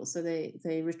for people, so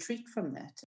they retreat from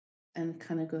that and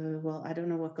kind of go, well, I don't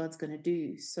know what God's going to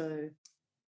do, so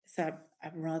I'm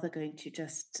rather going to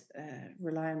just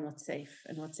rely on what's safe,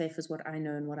 and what's safe is what I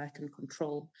know and what I can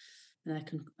control. And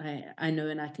I know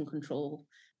and I can control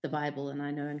the Bible, and I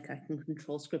know and I can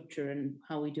control Scripture and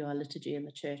how we do our liturgy in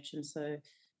the church. And so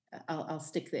I'll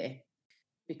stick there,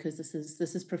 because this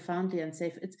is profoundly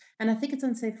unsafe. And I think it's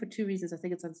unsafe for two reasons. I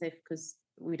think it's unsafe because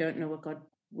we don't know what God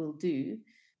will do,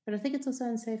 but I think it's also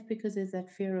unsafe because there's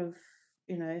that fear of,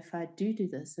 if I do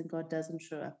this and God doesn't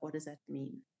show up, what does that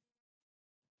mean?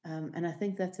 And I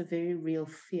think that's a very real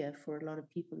fear for a lot of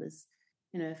people is,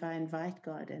 if I invite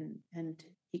God and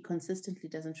he consistently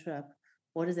doesn't show up,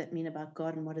 what does that mean about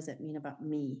God, and what does that mean about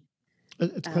me?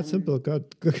 It's quite simple.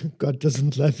 God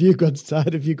doesn't love you. God's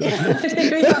tired of you. God left.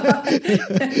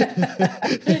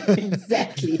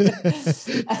 Exactly.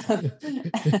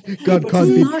 God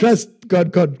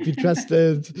can't be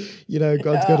trusted.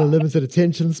 God's got a limited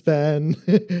attention span.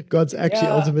 God's actually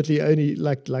ultimately only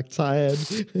like tired.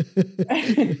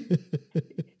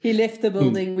 He left the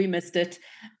building. We missed it.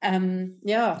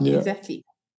 Exactly.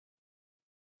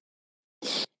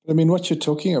 I mean, what you're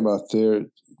talking about there,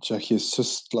 Jackie, is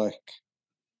just like,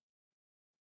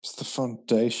 it's the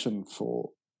foundation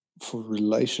for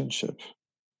relationship.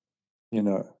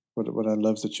 What I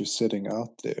love that you're setting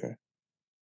out there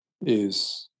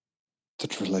is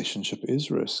that relationship is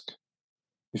risk.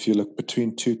 If you look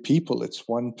between two people, it's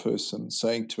one person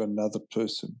saying to another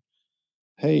person,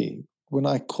 hey, when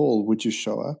I call, would you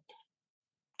show up?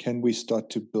 Can we start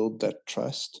to build that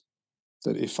trust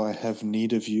that if I have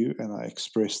need of you and I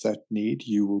express that need,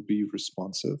 you will be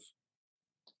responsive?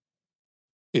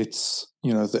 It's,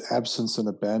 the absence and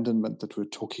abandonment that we were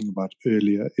talking about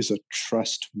earlier is a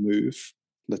trust move,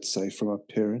 let's say, from a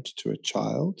parent to a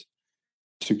child.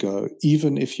 to go,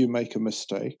 even if you make a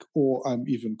mistake, or I'm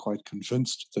even quite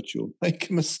convinced that you'll make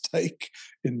a mistake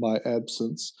in my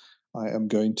absence, I am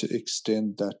going to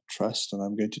extend that trust, and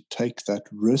I'm going to take that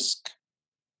risk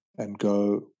and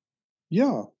go,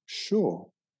 yeah, sure.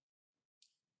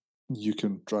 You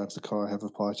can drive the car, have a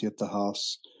party at the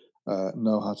house,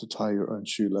 know how to tie your own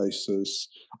shoelaces.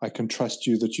 I can trust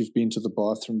you that you've been to the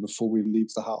bathroom before we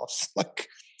leave the house. Like,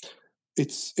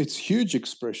 it's huge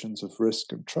expressions of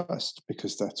risk and trust,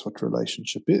 because that's what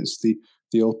relationship is.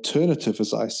 The alternative,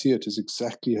 as I see it, is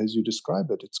exactly as you describe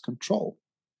it. It's control.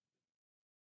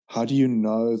 How do you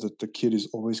know that the kid is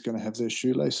always going to have their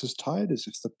shoelaces tied? As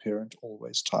if the parent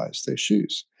always ties their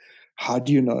shoes. How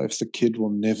do you know if the kid will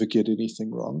never get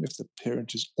anything wrong if the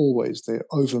parent is always there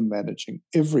over managing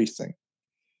everything?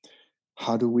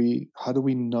 How do we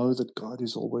know that God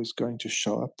is always going to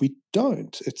show up? We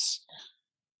don't. It's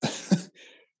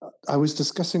I was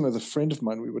discussing with a friend of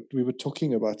mine. We were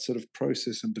talking about sort of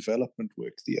process and development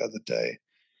work the other day,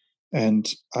 and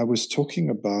I was talking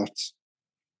about,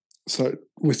 so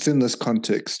within this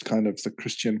context, kind of the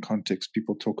Christian context,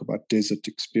 people talk about desert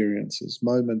experiences,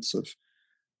 moments of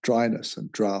dryness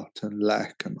and drought and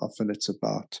lack, and often it's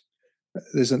about,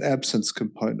 there's an absence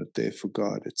component there for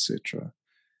God, etc.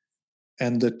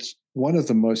 And that one of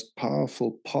the most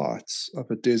powerful parts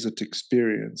of a desert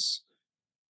experience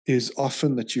is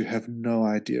often that you have no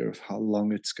idea of how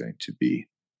long it's going to be.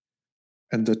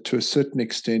 And that to a certain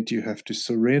extent, you have to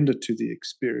surrender to the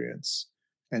experience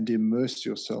and immerse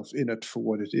yourself in it for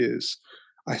what it is.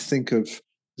 I think of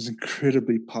this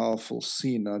incredibly powerful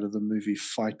scene out of the movie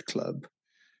Fight Club,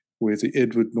 where the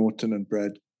Edward Norton and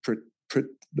Brad Pitt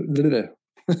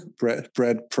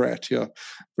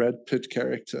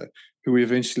character, who we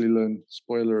eventually learn,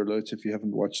 spoiler alert if you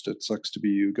haven't watched it, sucks to be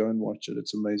you, go and watch it,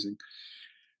 it's amazing,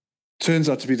 turns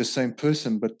out to be the same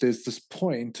person. But there's this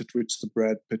point at which the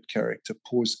Brad Pitt character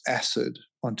pours acid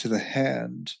onto the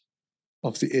hand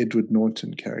of the Edward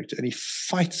Norton character, and he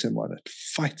fights him on it,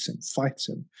 fights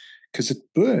him, because it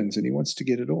burns and he wants to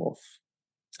get it off.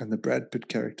 And the Brad Pitt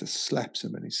character slaps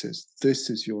him and he says, "This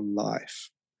is your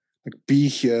life. Like, be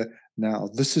here now.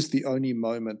 This is the only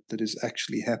moment that is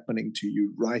actually happening to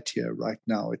you right here, right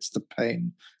now. It's the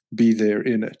pain. Be there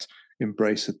in it.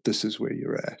 Embrace it. This is where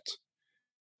you're at."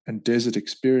 And desert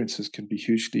experiences can be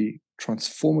hugely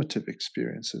transformative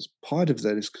experiences. Part of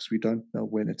that is because we don't know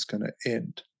when it's going to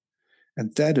end.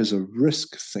 And that is a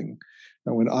risk thing.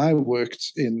 Now, when I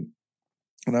worked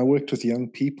with young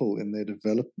people in their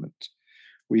development,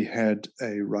 we had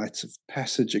a rites of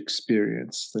passage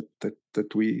experience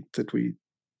that we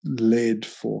led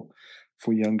for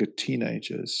younger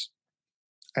teenagers.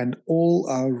 And all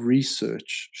our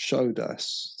research showed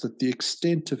us that the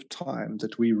extent of time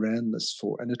that we ran this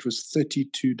for, and it was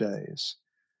 32 days,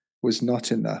 was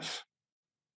not enough.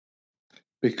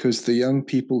 Because the young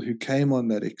people who came on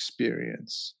that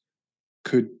experience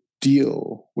could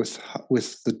deal with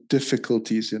the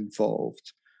difficulties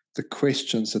involved, the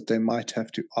questions that they might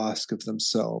have to ask of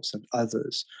themselves and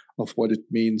others of what it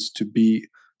means to be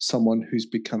someone who's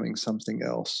becoming something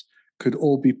else, could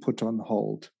all be put on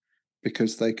hold,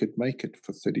 because they could make it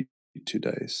for 32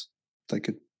 days. They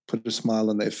could put a smile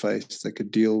on their face. They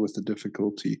could deal with the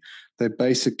difficulty. They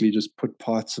basically just put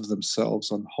parts of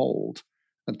themselves on hold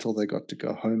until they got to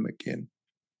go home again.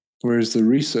 Whereas the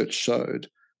research showed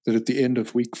that at the end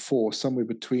of week 4, somewhere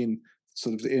between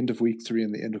sort of the end of week 3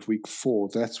 and the end of week 4,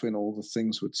 that's when all the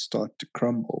things would start to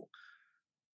crumble.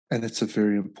 And it's a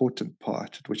very important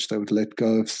part at which they would let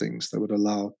go of things. They would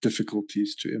allow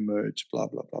difficulties to emerge, blah,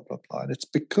 blah, blah, blah, blah. And it's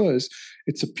because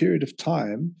it's a period of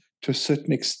time, to a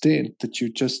certain extent, that you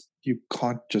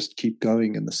can't just keep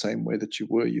going in the same way that you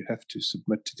were. You have to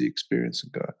submit to the experience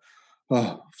and go,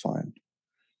 oh, fine.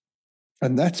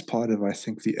 And that's part of, I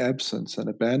think, the absence and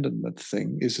abandonment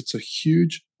thing, is it's a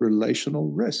huge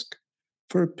relational risk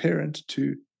for a parent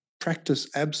to practice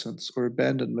absence or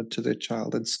abandonment to their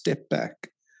child and step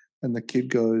back. And the kid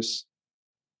goes,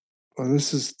 "Oh,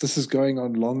 this is going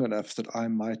on long enough that I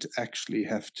might actually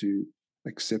have to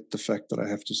accept the fact that I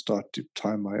have to start to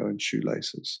tie my own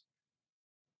shoelaces."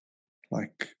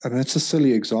 Like, I mean, it's a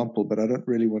silly example, but I don't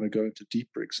really want to go into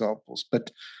deeper examples.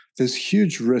 But there's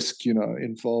huge risk,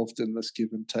 involved in this give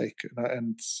and take,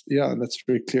 and that's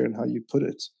very clear in how you put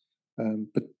it.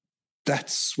 But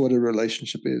that's what a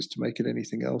relationship is. To make it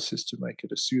anything else is to make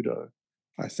it a pseudo,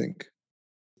 I think.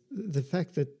 The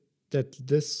fact that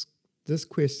this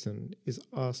question is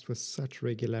asked with such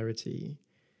regularity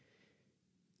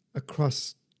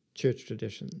across church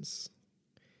traditions,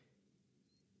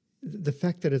 the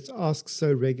fact that it's asked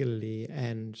so regularly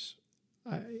and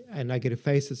I get to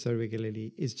face it so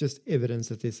regularly, is just evidence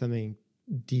that there's something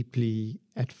deeply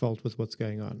at fault with what's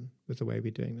going on with the way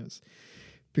we're doing this.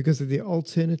 Because if the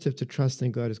alternative to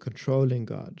trusting God is controlling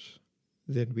God,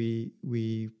 then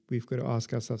we've got to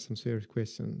ask ourselves some serious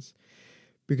questions.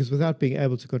 Because without being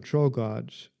able to control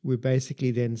God, we're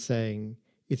basically then saying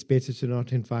it's better to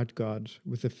not invite God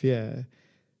with the fear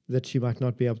that she might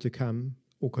not be able to come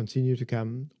or continue to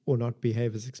come or not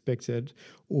behave as expected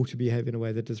or to behave in a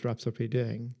way that disrupts what we're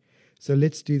doing. So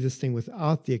let's do this thing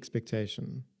without the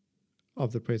expectation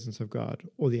of the presence of God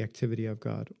or the activity of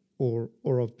God or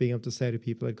of being able to say to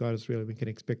people that God is real, we can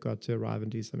expect God to arrive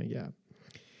and do something. Yeah.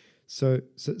 So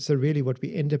really what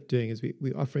we end up doing is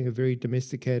we're offering a very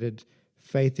domesticated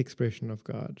faith expression of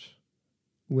God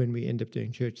when we end up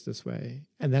doing church this way.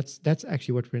 And that's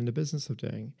actually what we're in the business of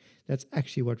doing. That's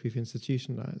actually what we've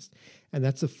institutionalized. And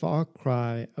that's a far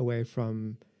cry away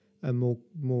from a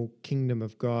more kingdom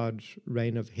of God,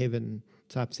 reign of heaven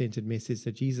type centered message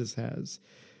that Jesus has,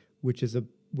 which is an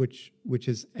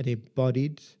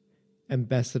embodied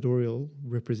ambassadorial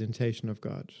representation of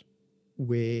God,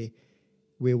 where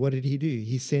what did he do?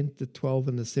 He sent the 12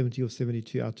 and the 70 or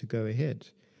 72 out to go ahead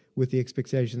with the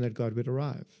expectation that God would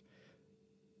arrive.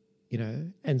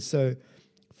 And so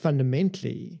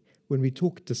fundamentally, when we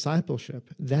talk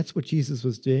discipleship, that's what Jesus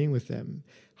was doing with them.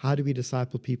 How do we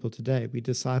disciple people today? We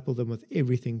disciple them with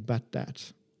everything but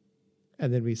that.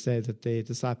 And then we say that their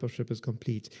discipleship is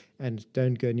complete and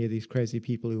don't go near these crazy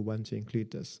people who want to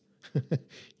include this.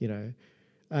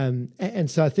 And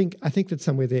so I think that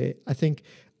somewhere there, I think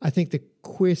the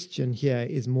question here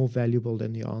is more valuable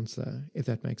than the answer, if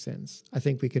that makes sense. I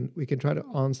think we can try to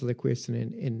answer the question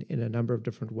in a number of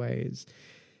different ways.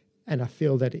 And I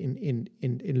feel that in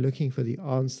looking for the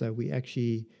answer, we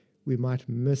might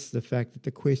miss the fact that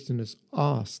the question is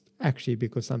asked actually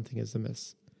because something is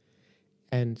amiss.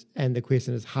 And the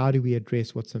question is, how do we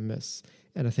address what's amiss?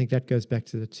 And I think that goes back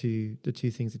to the two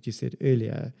things that you said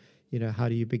earlier. How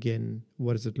do you begin?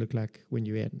 What does it look like when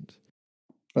you end?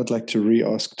 I'd like to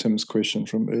re-ask Tim's question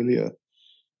from earlier.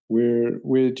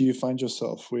 Where do you find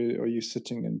yourself? Where are you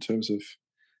sitting in terms of?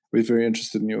 We're very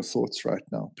interested in your thoughts right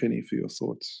now. Penny, for your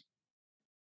thoughts.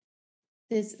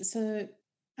 So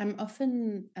I'm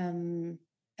often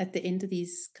at the end of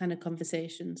these kind of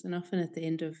conversations, and often at the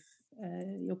end of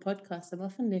your podcast, I'm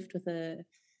often left with a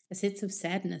sense of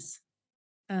sadness,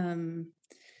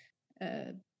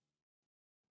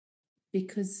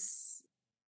 because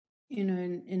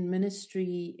in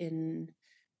ministry,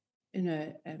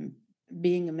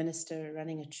 being a minister,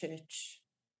 running a church,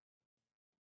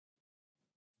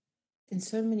 in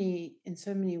so many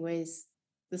ways,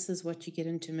 this is what you get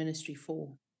into ministry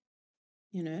for.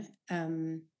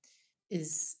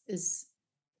 Is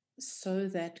so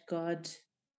that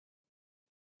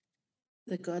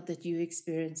the God that you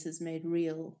experience is made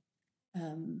real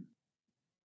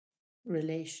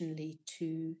relationally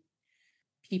to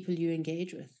people you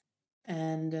engage with,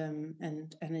 and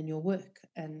in your work,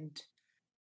 and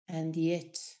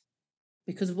yet,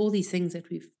 because of all these things that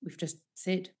we've just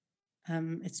said,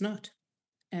 it's not,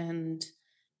 and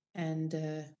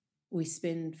we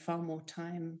spend far more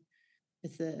time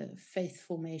with the faith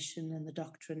formation and the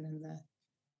doctrine and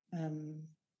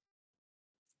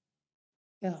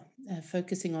the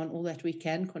focusing on all that we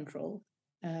can control,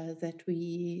 that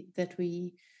we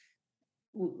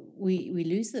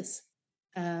lose this.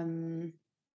 We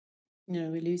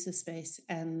lose the space,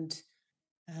 and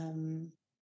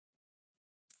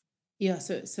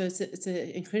so it's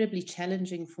incredibly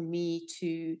challenging for me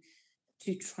to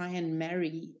try and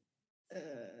marry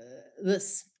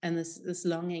this and this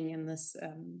longing and this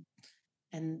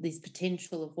and this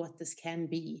potential of what this can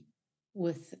be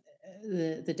with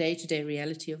the day-to-day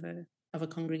reality of a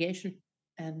congregation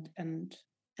and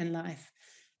life.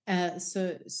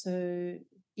 So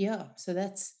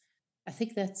that's, I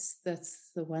think that's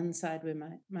the one side where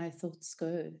my thoughts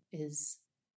go is,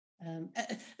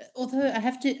 although I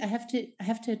have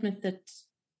to admit that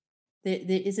there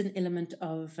is an element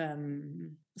of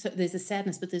so there's a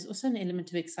sadness, but there's also an element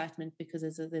of excitement, because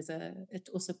it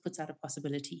also puts out a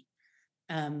possibility.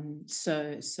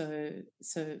 So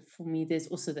for me, there's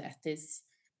also that there's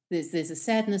a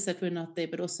sadness that we're not there,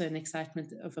 but also an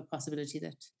excitement of a possibility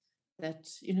that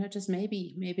just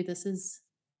maybe this is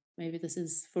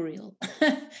for real.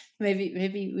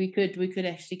 maybe we could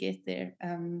actually get there.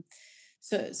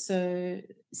 So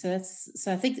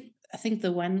I think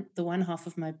the one half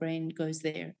of my brain goes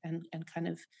there and kind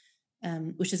of,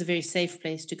 which is a very safe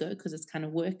place to go, because it's kind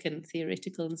of work and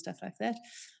theoretical and stuff like that.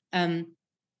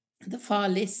 The far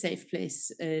less safe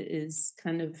place is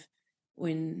kind of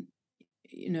when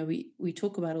we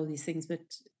talk about all these things, but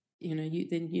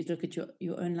you look at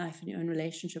your own life and your own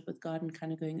relationship with God and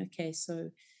kind of going, okay, so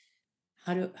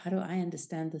how do I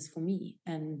understand this for me,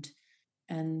 and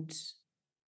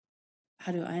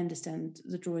how do I understand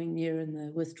the drawing near and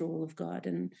the withdrawal of God,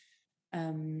 and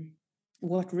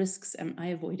what risks am I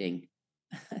avoiding?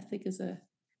 I think is a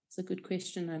good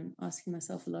question. I'm asking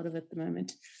myself a lot of at the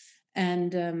moment,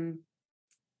 and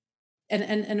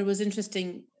it was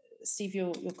interesting, Steve,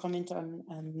 your comment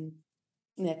on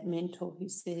that mentor who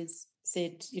said,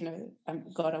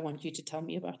 God, I want you to tell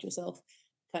me about yourself,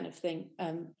 kind of thing.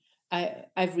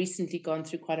 I've recently gone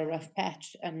through quite a rough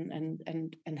patch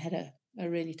and had a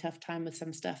really tough time with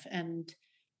some stuff, and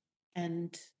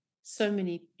so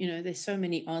many, there's so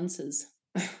many answers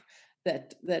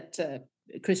that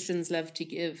Christians love to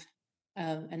give,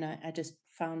 and I just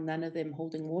found none of them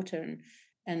holding water,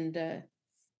 and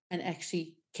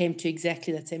actually came to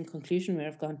exactly that same conclusion, where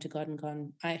I've gone to God and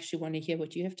gone, I actually want to hear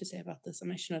what you have to say about this.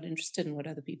 I'm actually not interested in what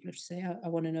other people have to say. I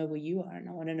want to know where you are, and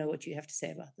I want to know what you have to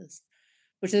say about this,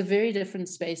 which is a very different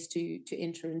space to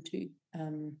enter into.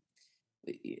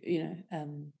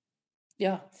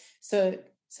 Yeah. So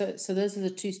those are the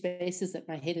two spaces that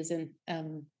my head is in.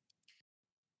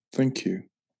 Thank you.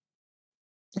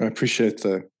 I appreciate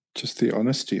the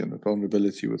honesty and the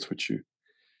vulnerability with which you,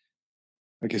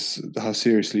 I guess, how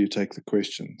seriously you take the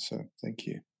question. So thank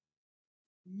you.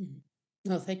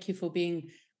 Well, thank you for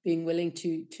being willing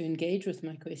to engage with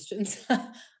my questions.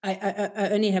 I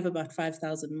only have about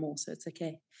 5,000 more, so it's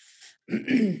okay.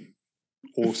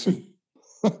 Awesome.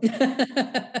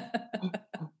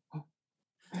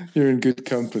 You're in good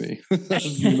company.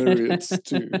 Myriads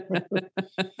too.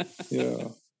 Yeah,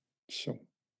 sure.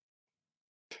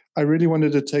 I really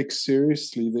wanted to take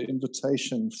seriously the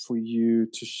invitation for you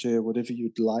to share whatever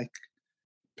you'd like,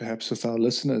 perhaps with our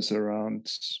listeners,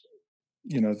 around,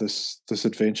 this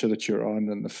adventure that you're on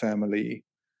and the family,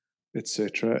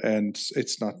 etc. And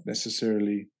it's not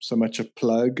necessarily so much a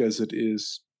plug as it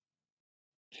is.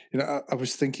 I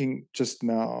was thinking just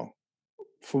now,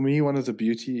 for me, one of the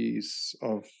beauties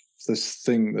of this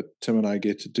thing that Tim and I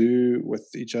get to do with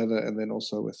each other, and then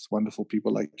also with wonderful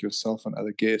people like yourself and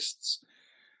other guests,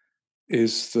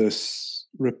 is this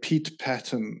repeat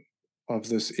pattern of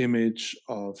this image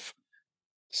of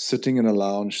sitting in a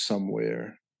lounge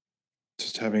somewhere,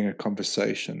 just having a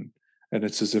conversation. And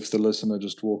it's as if the listener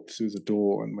just walked through the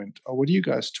door and went, oh, what are you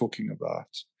guys talking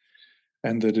about?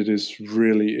 And that it is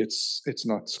really, it's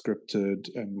not scripted,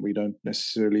 and we don't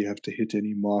necessarily have to hit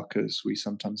any markers. We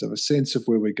sometimes have a sense of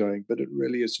where we're going, but it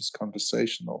really is just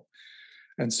conversational.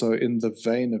 And so in the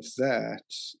vein of that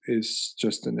is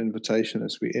just an invitation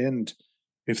as we end.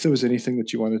 If there was anything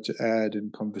that you wanted to add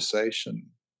in conversation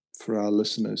for our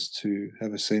listeners to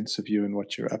have a sense of you and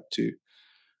what you're up to,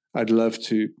 I'd love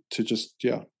to just,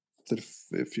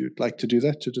 if you'd like to do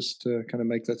that, to just kind of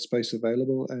make that space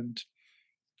available and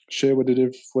share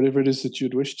whatever it is that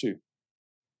you'd wish to.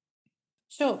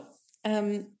 Sure.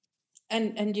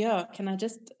 And yeah, can I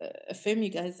just affirm, you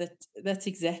guys, that that's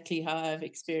exactly how I've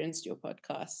experienced your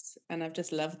podcasts, and I've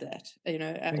just loved that.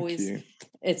 Thank you.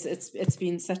 It's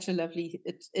been such a lovely,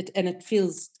 it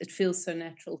feels so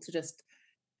natural to just,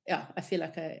 I feel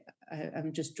like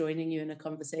I'm just joining you in a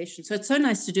conversation. So it's so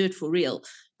nice to do it for real,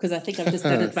 because I think I've just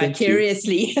done it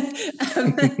vicariously.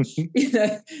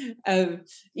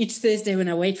 Each Thursday when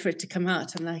I wait for it to come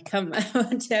out, I'm like, I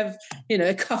want to have,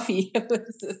 a coffee.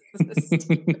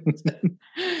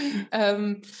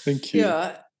 Thank you.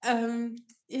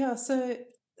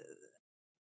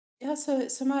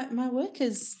 So my work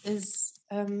is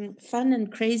fun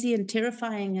and crazy and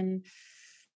terrifying and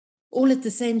all at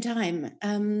the same time.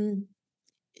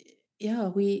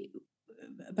 We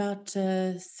about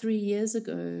 3 years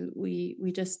ago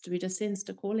we just sensed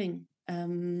a calling.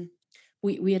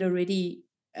 We had already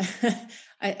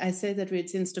I say that we had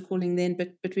sensed a calling then,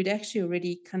 but we'd actually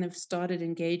already kind of started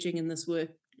engaging in this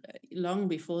work long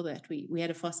before that. We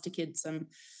had a foster kid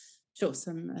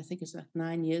I think it's like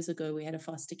 9 years ago. We had a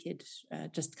foster kid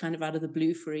just kind of out of the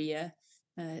blue for a year,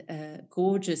 a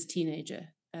gorgeous teenager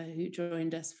who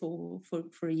joined us for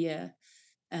a year,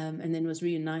 and then was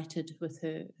reunited with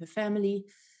her family.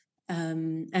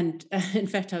 And in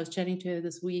fact, I was chatting to her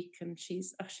this week, and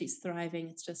she's thriving.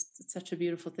 It's such a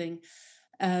beautiful thing.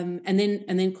 And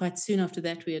then quite soon after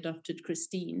that, we adopted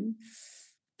Christine.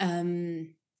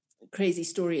 Crazy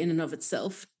story in and of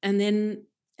itself. And then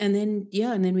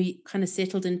we kind of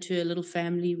settled into a little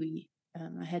family.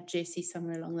 I had Jessie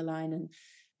somewhere along the line,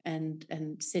 and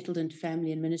settled into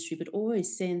family and ministry, but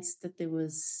always sensed that there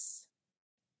was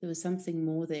something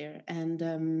more there. And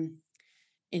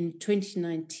in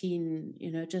 2019,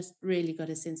 just really got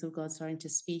a sense of God starting to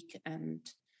speak, and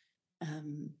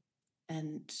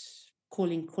and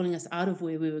calling us out of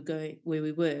where we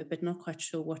were, but not quite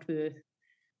sure what we were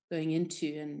going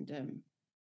into,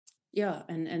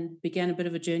 and began a bit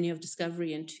of a journey of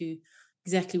discovery into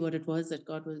exactly what it was that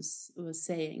God was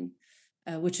saying,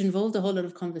 which involved a whole lot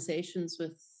of conversations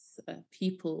with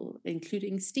people,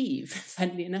 including Steve,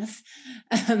 funnily enough,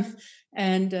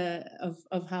 and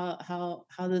of how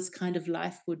this kind of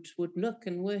life would look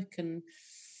and work, and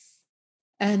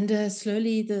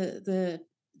slowly the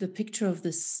picture of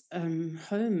this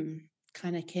home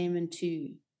kind of came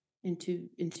into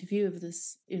view, of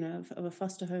this, of a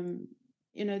foster home.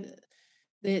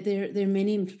 There are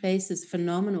many places,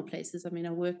 phenomenal places. I mean,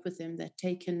 I work with them that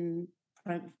take in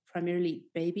primarily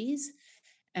babies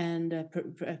and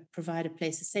provide a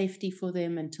place of safety for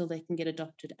them until they can get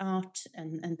adopted out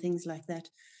and things like that.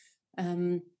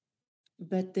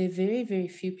 But there are very, very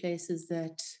few places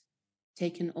that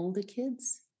take in older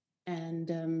kids,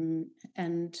 and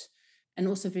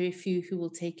also very few who will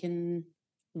take in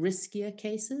riskier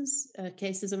cases.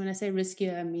 And when I say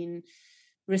riskier, I mean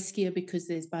riskier because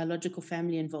there's biological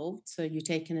family involved. So you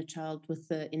take in a child with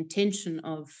the intention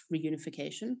of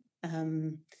reunification.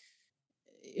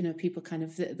 People kind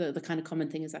of, the kind of common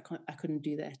thing is, I couldn't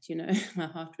do that, my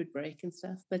heart would break and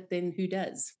stuff. But then who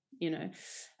does,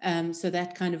 so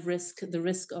that kind of risk, the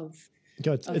risk of,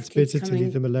 yeah, it's better to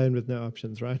leave them alone with no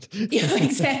options, right? Yeah,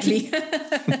 exactly.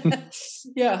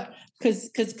 Yeah,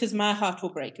 because my heart will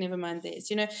break, never mind theirs,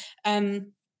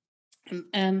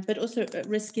 but also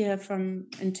riskier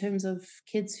in terms of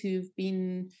kids who've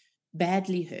been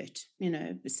badly hurt,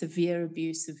 severe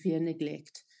abuse, severe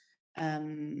neglect,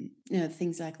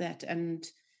 things like that, and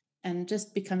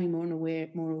just becoming more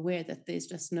aware that there's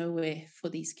just nowhere for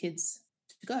these kids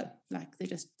to go. Like there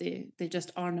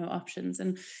just are no options.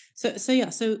 And so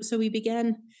we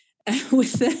began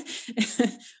with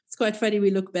it's quite funny,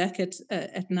 we look back at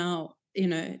now,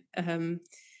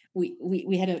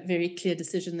 we had a very clear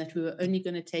decision that we were only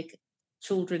going to take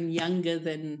children younger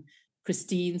than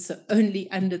Christine, so only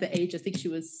under the age, I think she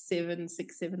was 7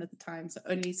 at the time, so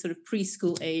only sort of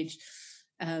preschool age.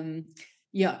 And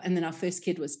then our first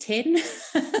kid was 10.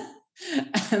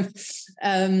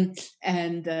 And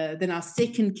then our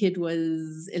second kid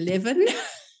was 11.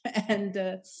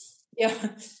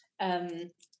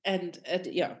 And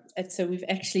so we've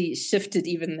actually shifted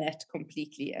even that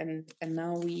completely, and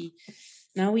now we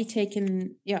take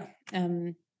in,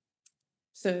 and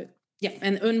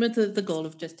with the goal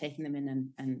of just taking them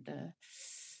in and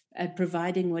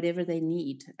providing whatever they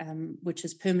need, which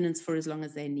is permanence for as long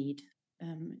as they need.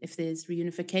 If there's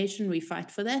reunification, we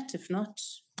fight for that. If not,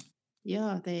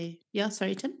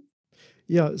 sorry, Tim.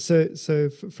 Yeah, so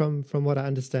from what I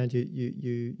understand,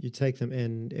 you take them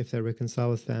in. If they reconcile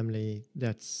with family,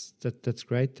 that's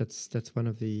great. That's one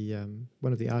of the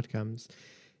outcomes.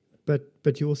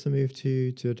 But you also move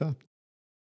to adopt.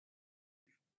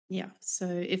 Yeah. So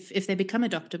if they become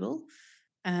adoptable,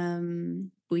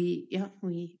 that's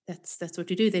what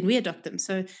we do. Then we adopt them.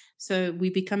 So we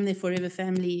become their forever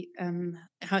family,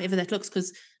 however that looks,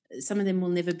 because some of them will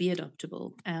never be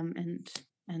adoptable.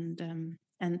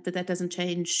 But that doesn't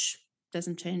change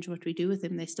what we do with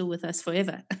them. They're still with us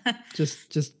forever.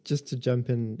 just to jump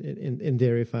in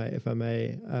there, if I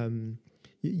may,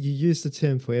 you use the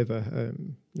term forever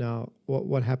home. Now,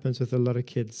 what happens with a lot of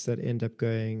kids that end up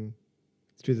going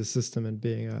through the system and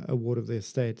being a ward of the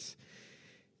estate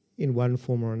in one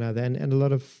form or another, and a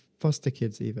lot of foster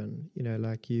kids even,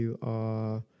 like you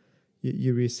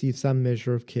receive some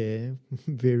measure of care,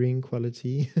 varying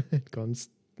quality, context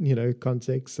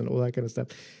and all that kind of stuff,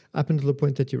 up until the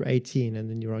point that you're 18 and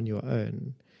then you're on your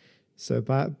own. So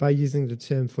by using the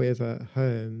term forever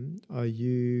home, are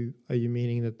you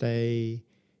meaning that they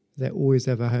always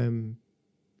have a home,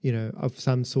 of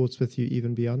some sorts with you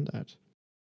even beyond that?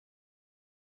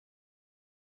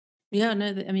 Yeah, no,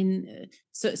 I mean,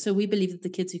 so we believe that the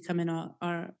kids who come in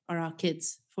are our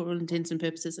kids for all intents and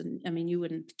purposes. And I mean, you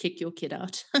wouldn't kick your kid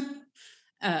out,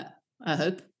 I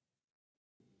hope.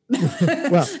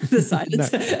 Well, the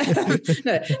silence.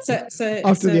 No. So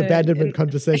after the abandonment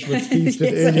conversation with Steve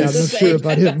did earlier, I'm not sure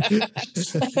about him.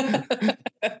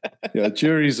 Yeah,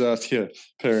 jury's out here,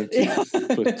 parenting,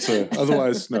 but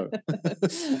otherwise, no.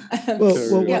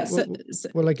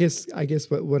 Well, I guess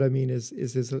what I mean is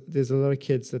there's a lot of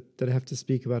kids that have to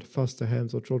speak about foster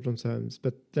homes or children's homes,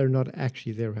 but they're not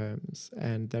actually their homes,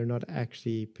 and they're not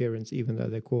actually parents, even though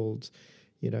they're called,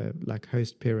 like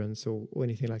host parents or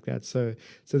anything like that. So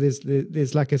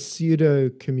there's like a pseudo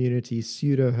community,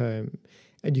 pseudo home,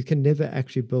 and you can never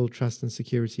actually build trust and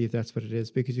security if that's what it is,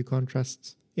 because you can't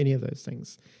trust any of those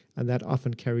things, and that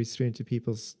often carries through into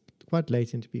people's quite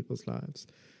late into people's lives.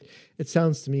 It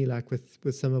sounds to me like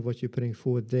with some of what you're putting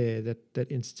forward there, that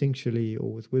instinctually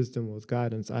or with wisdom or with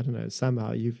guidance, I don't know,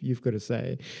 somehow you've got to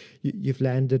say you've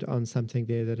landed on something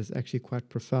there that is actually quite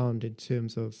profound in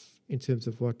terms of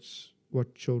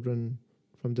what children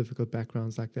from difficult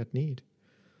backgrounds like that need.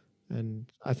 And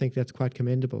I think that's quite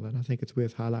commendable, and I think it's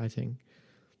worth highlighting.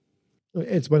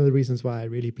 It's one of the reasons why I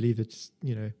really believe it's,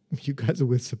 you guys are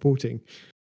worth supporting.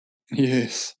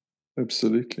 Yes,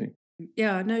 absolutely.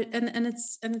 Yeah, no, and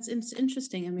it's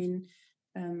interesting. I mean,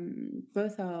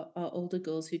 both our older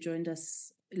girls who joined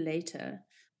us later,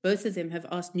 both of them have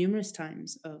asked numerous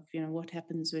times of, what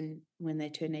happens when they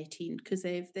turn 18, because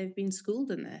they've been schooled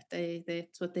in that.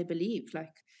 That's what they believe.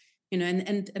 Like,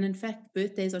 and in fact,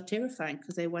 birthdays are terrifying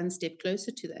because they're one step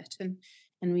closer to that.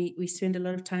 And we spend a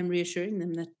lot of time reassuring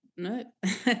them that no,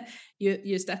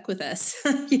 you're stuck with us.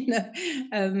 This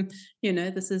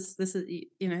is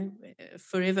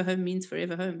forever home means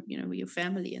forever home. We're your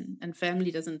family, and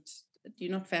family doesn't.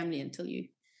 You're not family until you.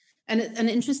 And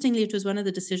interestingly, it was one of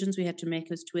the decisions we had to make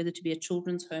as to whether to be a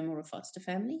children's home or a foster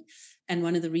family. And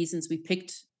one of the reasons we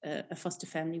picked a foster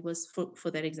family was for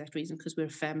that exact reason, because we're a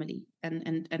family.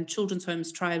 And children's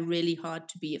homes try really hard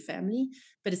to be a family,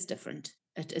 but it's different.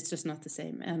 It's just not the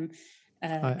same.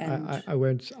 I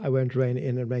won't rein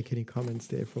in and make any comments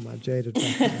there for my jaded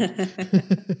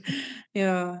background.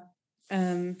 Yeah.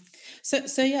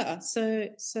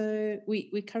 So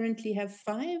we currently have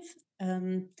 5.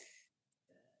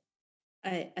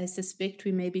 I suspect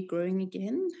we may be growing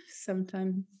again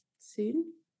sometime soon.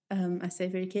 I say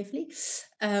very carefully.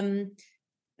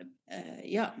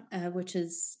 Which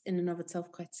is in and of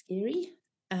itself quite scary.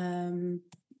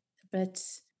 But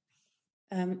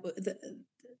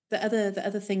the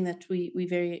other thing that we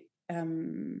very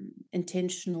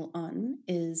intentional on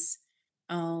is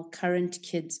our current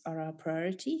kids are our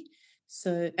priority.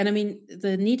 So, and I mean,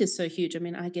 the need is so huge. I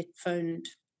mean, I get phoned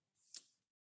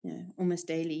almost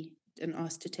daily and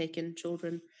asked to take in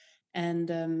children, and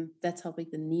that's how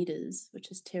big the need is,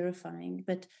 which is terrifying.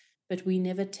 But we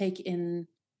never take in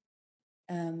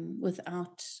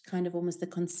without kind of almost the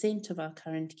consent of our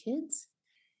current kids.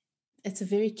 It's a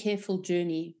very careful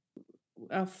journey.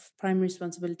 Our primary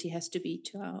responsibility has to be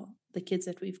to the kids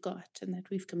that we've got and that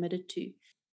we've committed to.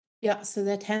 Yeah, so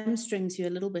that hamstrings you a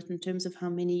little bit in terms of how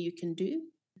many you can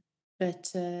do.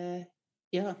 But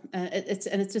it's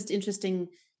just interesting.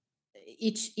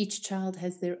 Each child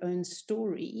has their own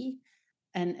story,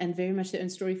 and very much their own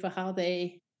story for how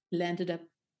they landed up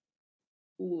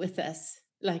with us,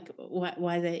 like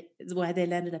why they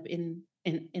landed up in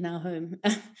our home.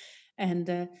 and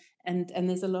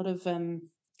there's a lot of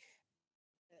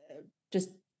just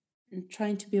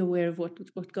trying to be aware of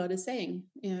what God is saying,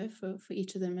 for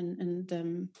each of them,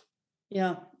 and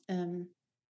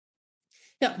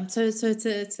so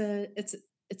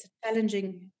it's a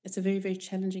challenging, it's a very, very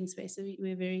challenging space. So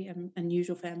we're a very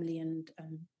unusual family, and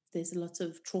there's lots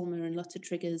of trauma and lots of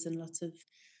triggers and lots of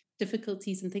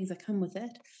difficulties and things that come with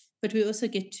that. But we also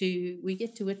get to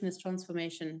witness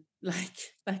transformation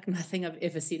like nothing I've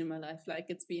ever seen in my life. Like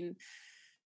it's been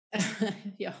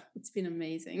it's been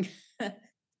amazing.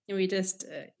 We just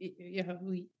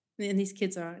and these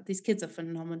kids are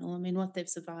phenomenal. I mean, what they've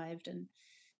survived and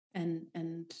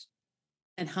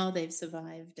how they've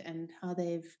survived, and how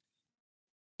they've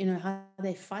how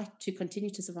they fight to continue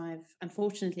to survive,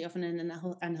 unfortunately often in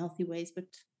unhealthy ways, but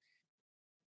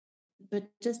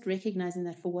just recognizing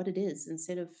that for what it is,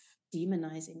 instead of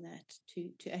demonizing that,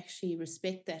 to actually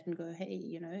respect that and go,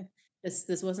 hey,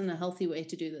 this wasn't a healthy way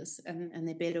to do this, and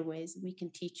there are better ways, and we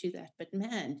can teach you that. But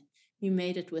man, you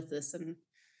made it with this, and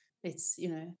it's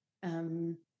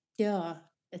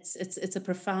it's a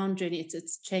profound journey.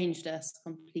 It's changed us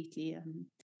completely.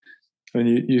 And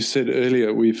you said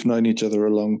earlier we've known each other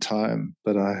a long time,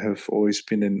 but I have always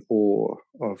been in awe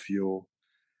of your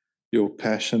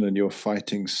passion and your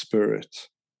fighting spirit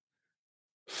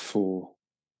for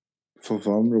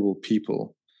vulnerable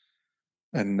people,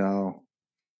 and now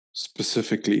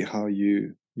specifically how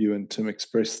you and Tim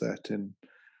express that in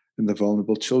the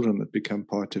vulnerable children that become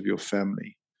part of your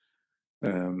family.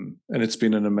 And it's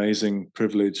been an amazing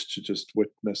privilege to just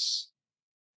witness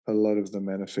a lot of the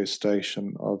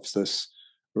manifestation of this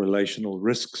relational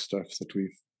risk stuff that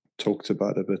we've talked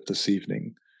about a bit this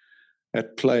evening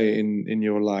at play in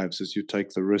your lives, as you take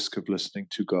the risk of listening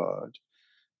to God,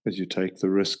 as you take the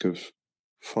risk of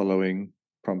following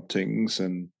promptings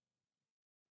and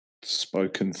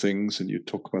spoken things, and you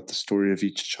talk about the story of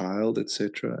each child,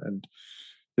 etc. And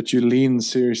that you lean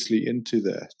seriously into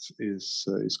that is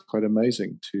quite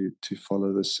amazing to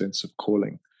follow this sense of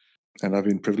calling. And I've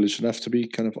been privileged enough to be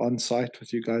kind of on site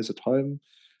with you guys at home.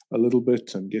 a little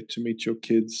bit and get to meet your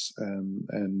kids. I'm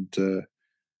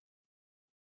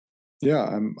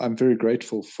very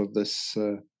grateful for this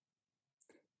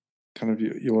kind of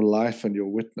your life and your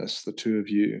witness, the two of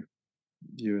you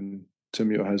and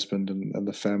Tim, your husband, and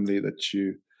the family that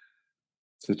you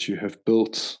have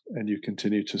built and you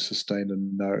continue to sustain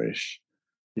and nourish,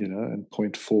 and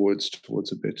point forwards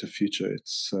towards a better future.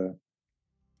 It's a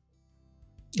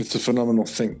phenomenal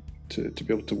thing to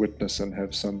be able to witness and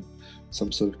have some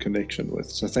sort of connection with.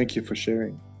 So thank you for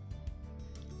sharing.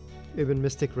 Urban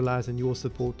Mystic relies on your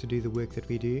support to do the work that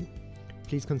we do.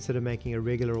 Please consider making a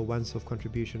regular or once-off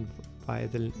contribution via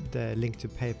the link to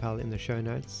PayPal in the show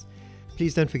notes.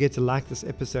 Please don't forget to like this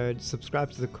episode,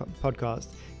 subscribe to the podcast,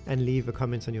 and leave a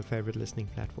comment on your favorite listening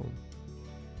platform.